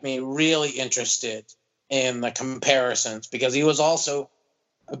 that got me really interested in the comparisons, because he was also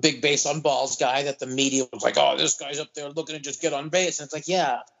a big base on balls guy that the media was like, oh, this guy's up there looking to just get on base. And it's like,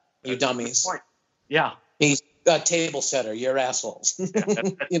 yeah, you dummies. Yeah. He's a table setter. You're assholes.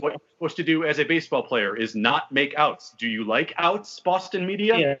 That's what you're supposed to do as a baseball player, is not make outs. Do you like outs, Boston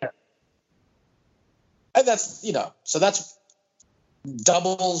media? Yeah. And that's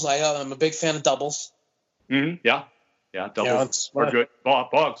doubles. I'm a big fan of doubles. Mm-hmm. Yeah. Doubles are good.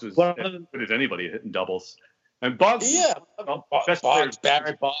 Boggs was as good as anybody hitting doubles. And Boggs, best Boggs,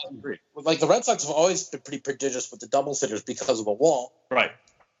 Barrett, Boggs. Like the Red Sox have always been pretty prodigious with the double hitters because of the wall. Right.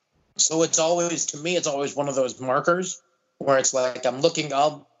 So it's always one of those markers where it's like I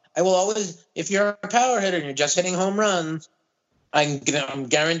will always, if you're a power hitter and you're just hitting home runs, I'm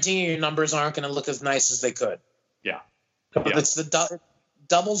guaranteeing your numbers aren't going to look as nice as they could. Yeah. It's the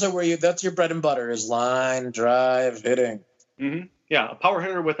doubles are that's your bread and butter, is line drive hitting. Mm-hmm. Yeah, a power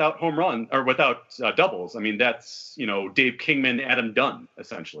hitter without home run or without doubles. I mean, that's Dave Kingman, Adam Dunn,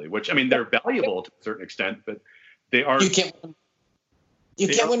 essentially. Which, I mean, they're valuable to a certain extent, but they aren't. You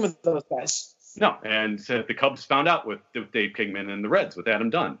can't win with those guys. No, and the Cubs found out with Dave Kingman, and the Reds with Adam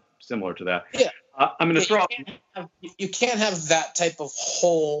Dunn, similar to that. Yeah, I'm going to throw. You can't have that type of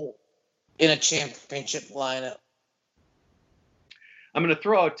hole in a championship lineup. I'm going to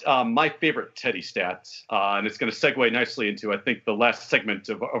throw out my favorite Teddy stats, and it's going to segue nicely into, I think, the last segment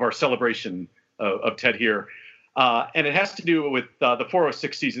of our celebration of Ted here. And it has to do with the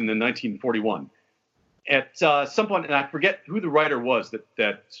 406 season in 1941. At some point, and I forget who the writer was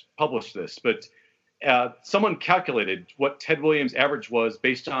that published this, but someone calculated what Ted Williams' average was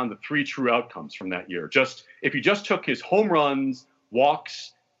based on the three true outcomes from that year. If you just took his home runs,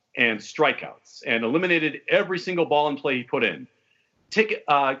 walks, and strikeouts and eliminated every single ball in play he put in,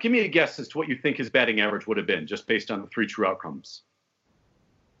 give me a guess as to what you think his batting average would have been, just based on the three true outcomes.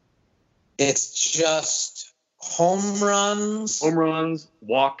 It's just home runs,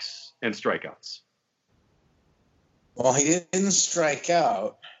 walks, and strikeouts. Well, he didn't strike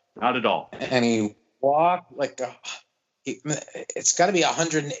out. Not at all. And he walked it's got to be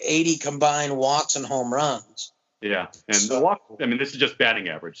 180 combined walks and home runs. Yeah, and the walk. I mean, this is just batting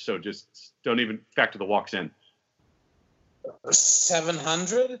average, so just don't even factor the walks in.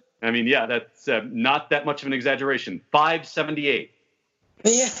 700? I mean, yeah, that's not that much of an exaggeration. 578.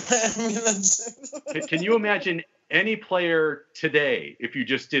 Yeah, I mean, that's... Can you imagine any player today, if you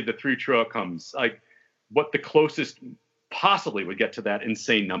just did the three true outcomes, like what the closest possibly would get to that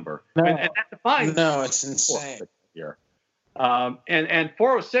insane number? No, and that defines it's insane. Here. And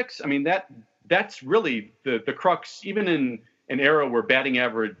 406, I mean, that's really the crux, even in an era where batting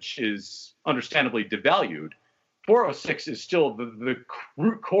average is understandably devalued. 406 is still the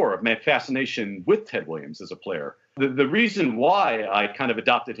root core of my fascination with Ted Williams as a player. The reason why I kind of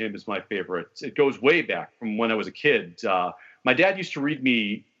adopted him as my favorite, it goes way back from when I was a kid. My dad used to read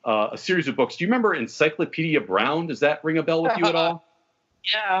me a series of books. Do you remember Encyclopedia Brown? Does that ring a bell with you at all?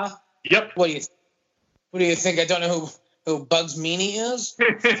 Yeah. Yep. What do you think? I don't know who Bugs Meany is?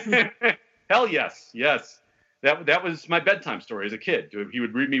 Hell yes. That was my bedtime story as a kid. He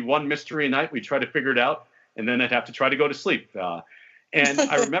would read me one mystery a night. We'd try to figure it out. And then I'd have to try to go to sleep. And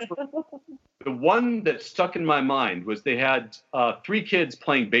I remember The one that stuck in my mind was they had 3 kids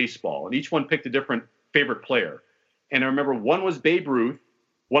playing baseball, and each one picked a different favorite player. And I remember one was Babe Ruth,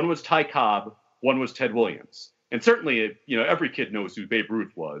 one was Ty Cobb, one was Ted Williams. And certainly, every kid knows who Babe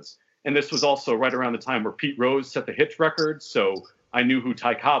Ruth was. And this was also right around the time where Pete Rose set the hits record, so I knew who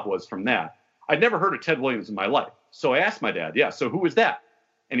Ty Cobb was from that. I'd never heard of Ted Williams in my life. So I asked my dad, so who was that?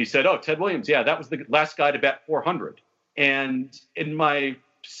 And he said, Ted Williams, that was the last guy to bat 400. And in my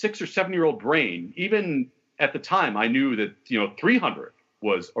 6 or 7-year-old brain, even at the time, I knew that, 300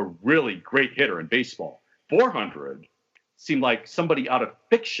 was a really great hitter in baseball. 400 seemed like somebody out of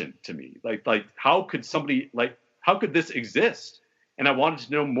fiction to me. Like how could this exist? And I wanted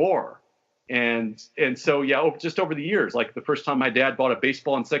to know more. And so, just over the years, like the first time my dad bought a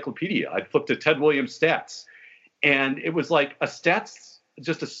baseball encyclopedia, I flipped to Ted Williams stats. And it was like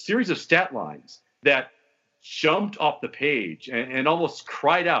just a series of stat lines that jumped off the page and almost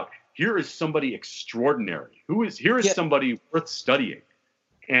cried out, here is somebody extraordinary. Here is somebody worth studying.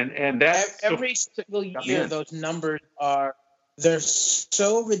 And that's every single year, those numbers they're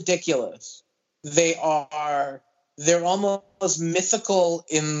so ridiculous. They're almost mythical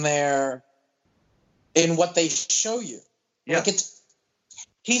in what they show you. Yeah. Like it's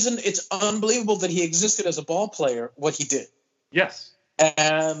unbelievable that he existed as a ball player, what he did. Yes.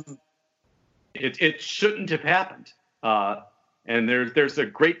 And it shouldn't have happened. And there's a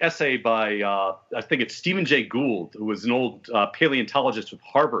great essay by, I think it's Stephen Jay Gould, who was an old paleontologist with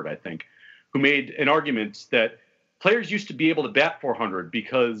Harvard, I think, who made an argument that players used to be able to bat 400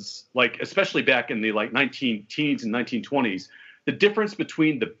 because, especially back in the 19-teens and 1920s, the difference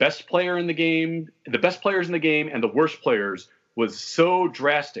between the best players in the game, and the worst players was so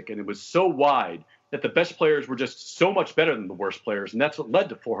drastic, and it was so wide that the best players were just so much better than the worst players, and that's what led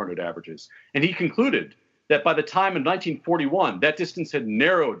to 400 averages. And he concluded that by the time in 1941, that distance had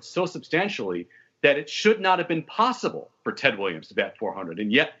narrowed so substantially that it should not have been possible for Ted Williams to bat 400,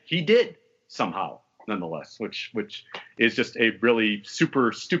 and yet he did somehow, nonetheless, which is just a really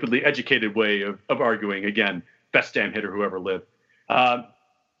super stupidly educated way of arguing, again, best damn hitter who ever lived. Have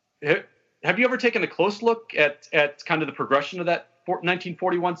you ever taken a close look at kind of the progression of that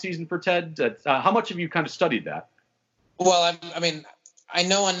 1941 season for Ted? How much have you kind of studied that? Well, I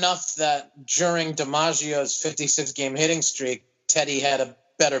know enough that during DiMaggio's 56-game hitting streak, Teddy had a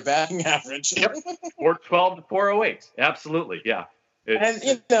better batting average. Yep, 412 to 408. Absolutely, yeah.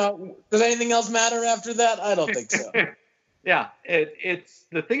 Does anything else matter after that? I don't think so. Yeah, it's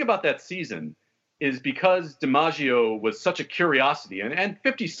the thing about that season is because DiMaggio was such a curiosity, and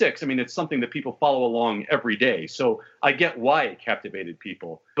 56, it's something that people follow along every day. So I get why it captivated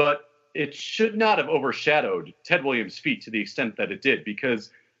people, but it should not have overshadowed Ted Williams' feat to the extent that it did, because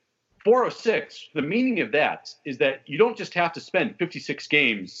 406, the meaning of that is that you don't just have to spend 56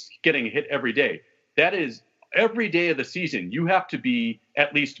 games getting a hit every day. That is, every day of the season, you have to be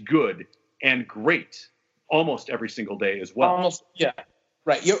at least good and great almost every single day as well. Almost, yeah.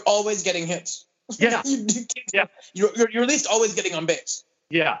 Right. You're always getting hits. Yeah. Yeah. You're at least always getting on base.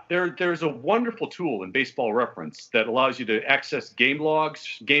 Yeah, there's a wonderful tool in Baseball Reference that allows you to access game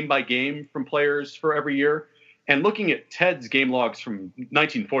logs, game by game, from players for every year. And looking at Ted's game logs from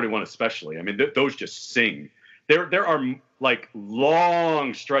 1941 especially, those just sing. There are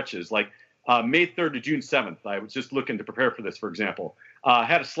long stretches, May 3rd to June 7th. I was just looking to prepare for this, for example.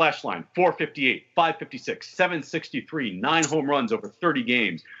 Had a slash line, 458, 556, 763, 9 home runs over 30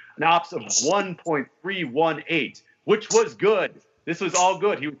 games, an ops of 1.318, which was good. This was all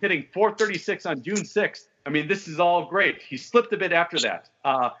good. He was hitting 436 on June 6th. This is all great. He slipped a bit after that.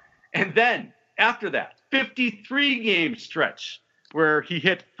 And then after that, 53-game stretch where he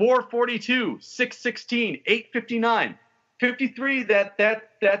hit 442, 616, 859. 53,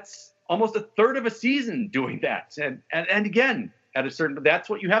 that's almost a third of a season doing that. And again, that's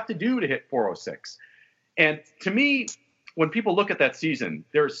what you have to do to hit 406. And to me, when people look at that season,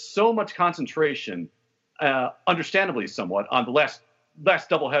 there's so much concentration, understandably somewhat, on the last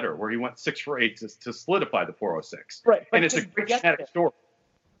doubleheader where he went 6 for 8 to solidify the 406. Right. And it's a great dramatic story.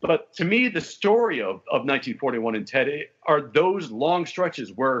 But to me, the story of 1941 and Ted are those long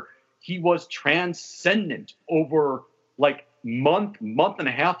stretches where he was transcendent over month and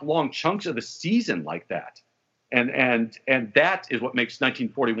a half long chunks of the season like that. And that is what makes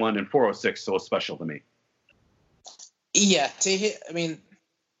 1941 and 406 so special to me. Yeah.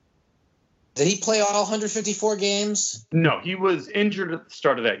 Did he play all 154 games? No, he was injured at the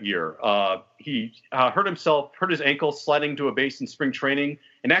start of that year. He hurt his ankle sliding to a base in spring training.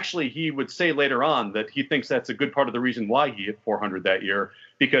 And actually, he would say later on that he thinks that's a good part of the reason why he hit 400 that year,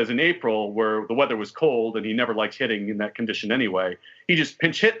 because in April, where the weather was cold and he never liked hitting in that condition anyway, he just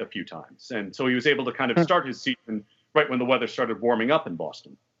pinch hit a few times. And so he was able to kind of start his season right when the weather started warming up in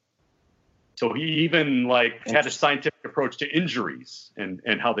Boston. So he even had a scientific approach to injuries and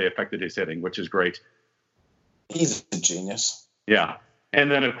how they affected his hitting, which is great. He's a genius. Yeah.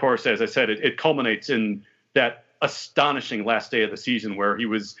 And then, of course, as I said, it culminates in that astonishing last day of the season where he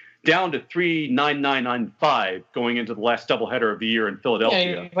was down to 3.9995 going into the last doubleheader of the year in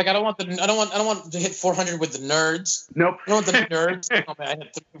Philadelphia. Yeah, I don't want to hit 400 with the nerds. Nope. I don't want the nerds. Oh man, I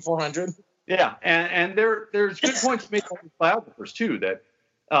hit 400. Yeah, and there's good points made by biographers too that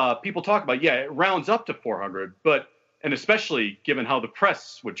people talk about. Yeah, it rounds up to 400, and especially given how the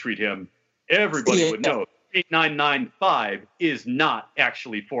press would treat him, everybody would know 3.995 is not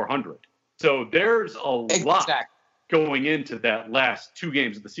actually 400. So there's a lot going into that last 2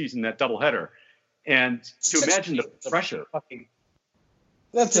 games of the season, that doubleheader, and to imagine the pressure.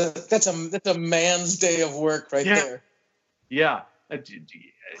 That's a man's day of work right there. Yeah,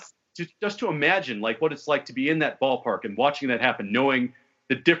 just to imagine what it's like to be in that ballpark and watching that happen, knowing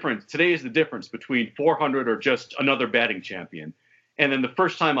the difference. Today is the difference between 400 or just another batting champion, and then the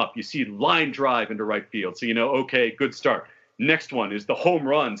first time up, you see line drive into right field, so okay, good start. Next one is the home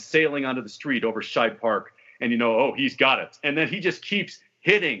run sailing onto the street over Shibe Park. And he's got it. And then he just keeps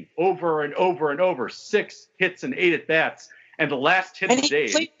hitting over and over and over. 6 hits and 8 at bats. And the last hit of the day. And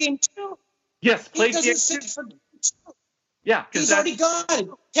he played game 2. Yes, played game 2. Yeah. He's already got it.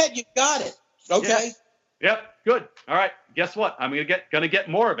 Ted, you got it. Okay. Yep. Good. All right. Guess what? I'm gonna get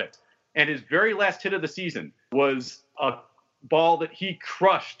more of it. And his very last hit of the season was a ball that he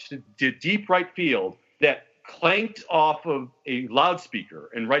crushed to deep right field that clanked off of a loudspeaker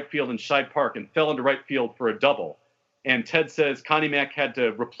in right field in Shibe Park and fell into right field for a double. And Ted says Connie Mack had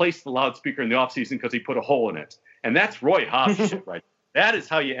to replace the loudspeaker in the offseason because he put a hole in it. And that's Roy Hobbs shit, right? That is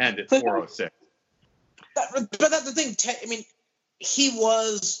how you end at 406. But that's the thing, Ted. I mean, he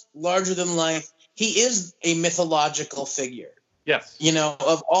was larger than life. He is a mythological figure. Yes.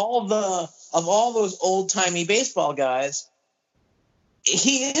 Of all those old-timey baseball guys,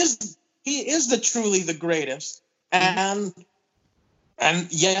 he is truly the greatest, and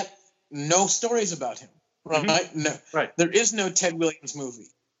yet no stories about him, right? Mm-hmm. No, right. There is no Ted Williams movie.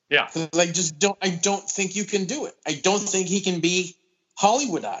 Yeah, I don't think you can do it. I don't think he can be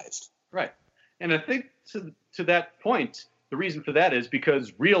Hollywoodized. Right, and I think to that point, the reason for that is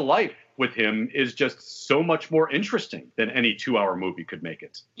because real life with him is just so much more interesting than any 2-hour movie could make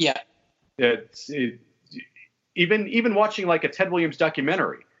it. Yeah, even watching a Ted Williams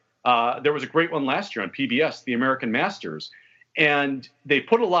documentary. There was a great one last year on PBS, The American Masters, and they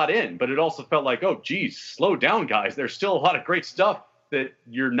put a lot in, but it also felt like, oh, geez, slow down, guys. There's still a lot of great stuff that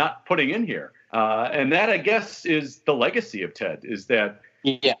you're not putting in here. And that, I guess, is the legacy of Ted, is that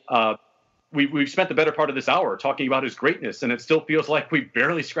we've spent the better part of this hour talking about his greatness, and it still feels like we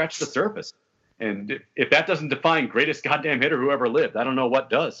barely scratched the surface. And if that doesn't define greatest goddamn hitter who ever lived, I don't know what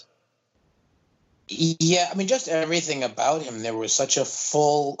does. Yeah, I mean, just everything about him. There was such a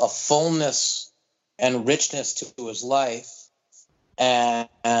fullness and richness to his life, and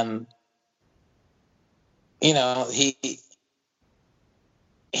he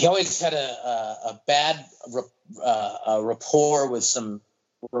always had a bad rapport with some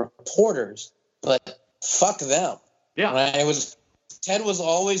reporters, but fuck them. Yeah, right? Ted was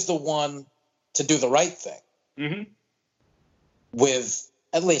always the one to do the right thing, mm-hmm. with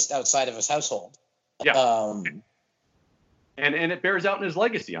at least outside of his household. Yeah. And it bears out in his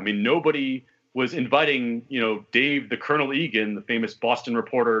legacy. I mean, nobody was inviting, Dave the Colonel Egan, the famous Boston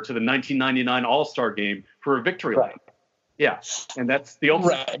reporter, to the 1999 All-Star game for a victory lap. Yeah. And that's the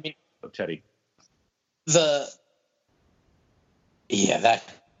ultimate of Teddy. That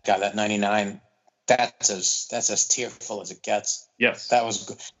 99, that's as tearful as it gets. Yes. That was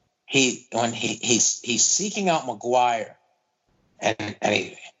good. He's seeking out McGuire, and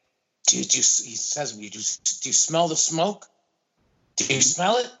he says, do you smell the smoke? Do you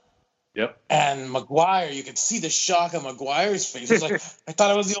smell it? Yep. And McGuire, you could see the shock on McGuire's face. He's like, I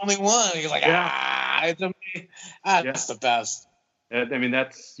thought I was the only one. He's like, it's amazing. That's the best. I mean,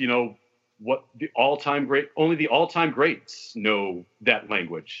 that's, what the all-time great, only the all-time greats know that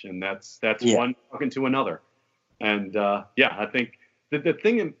language. And that's one talking to another. And I think the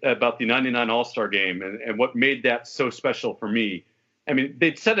thing about the 99 All-Star game and what made that so special for me, I mean,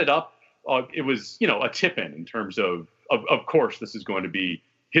 they'd set it up. It was, a tip-in terms of course, this is going to be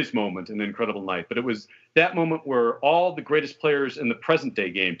his moment, an incredible night. But it was that moment where all the greatest players in the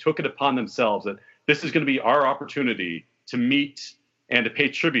present-day game took it upon themselves that this is going to be our opportunity to meet and to pay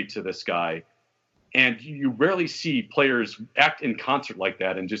tribute to this guy. And you rarely see players act in concert like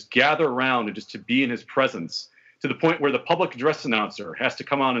that and just gather around and just to be in his presence, to the point where the public address announcer has to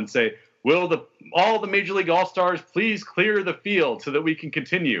come on and say, will all the Major League All-Stars please clear the field so that we can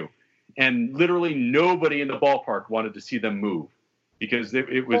continue? And literally nobody in the ballpark wanted to see them move because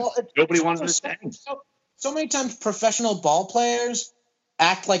nobody wanted to stand. So many times professional ball players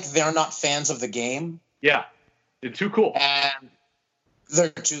act like they're not fans of the game. Yeah, they're too cool. And they're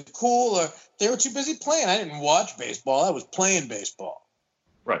too cool, or they were too busy playing. I didn't watch baseball. I was playing baseball.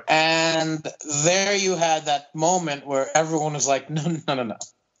 Right. And there you had that moment where everyone was like, no.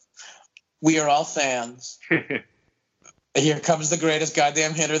 We are all fans. Here comes the greatest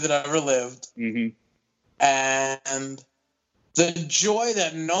goddamn hitter that ever lived. Mm-hmm. And the joy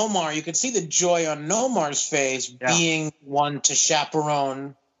that Nomar, you could see the joy on Nomar's face being one to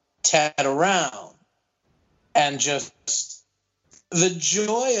chaperone Ted around. And just the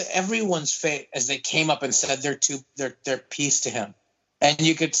joy of everyone's face as they came up and said their piece to him. And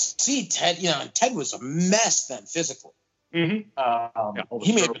you could see Ted, and Ted was a mess then physically. Mm-hmm.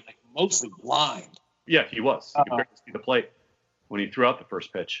 He may have been mostly blind. Yeah, he was. He could barely see the plate when he threw out the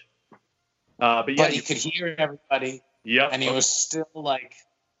first pitch. But he could hear everybody. Yeah. And he was still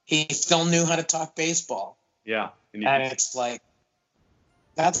he still knew how to talk baseball. Yeah. And it's like,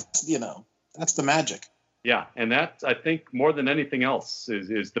 that's the magic. Yeah. And that, I think, more than anything else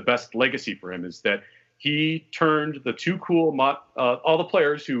is the best legacy for him, is that he turned the too cool, all the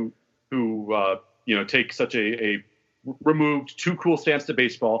players who take such a removed, too cool stance to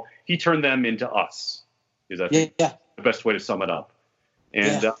baseball, he turned them into us, is I think the best way to sum it up.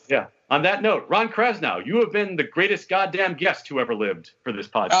 And on that note, Ron Krasnow, you have been the greatest goddamn guest who ever lived for this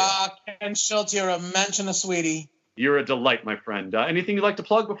podcast. Ken Schultz, you're a mention, a sweetie. You're a delight, my friend. Anything you'd like to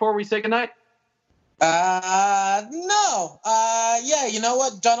plug before we say goodnight? No. You know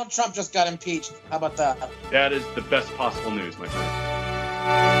what? Donald Trump just got impeached. How about that? That is the best possible news, my friend.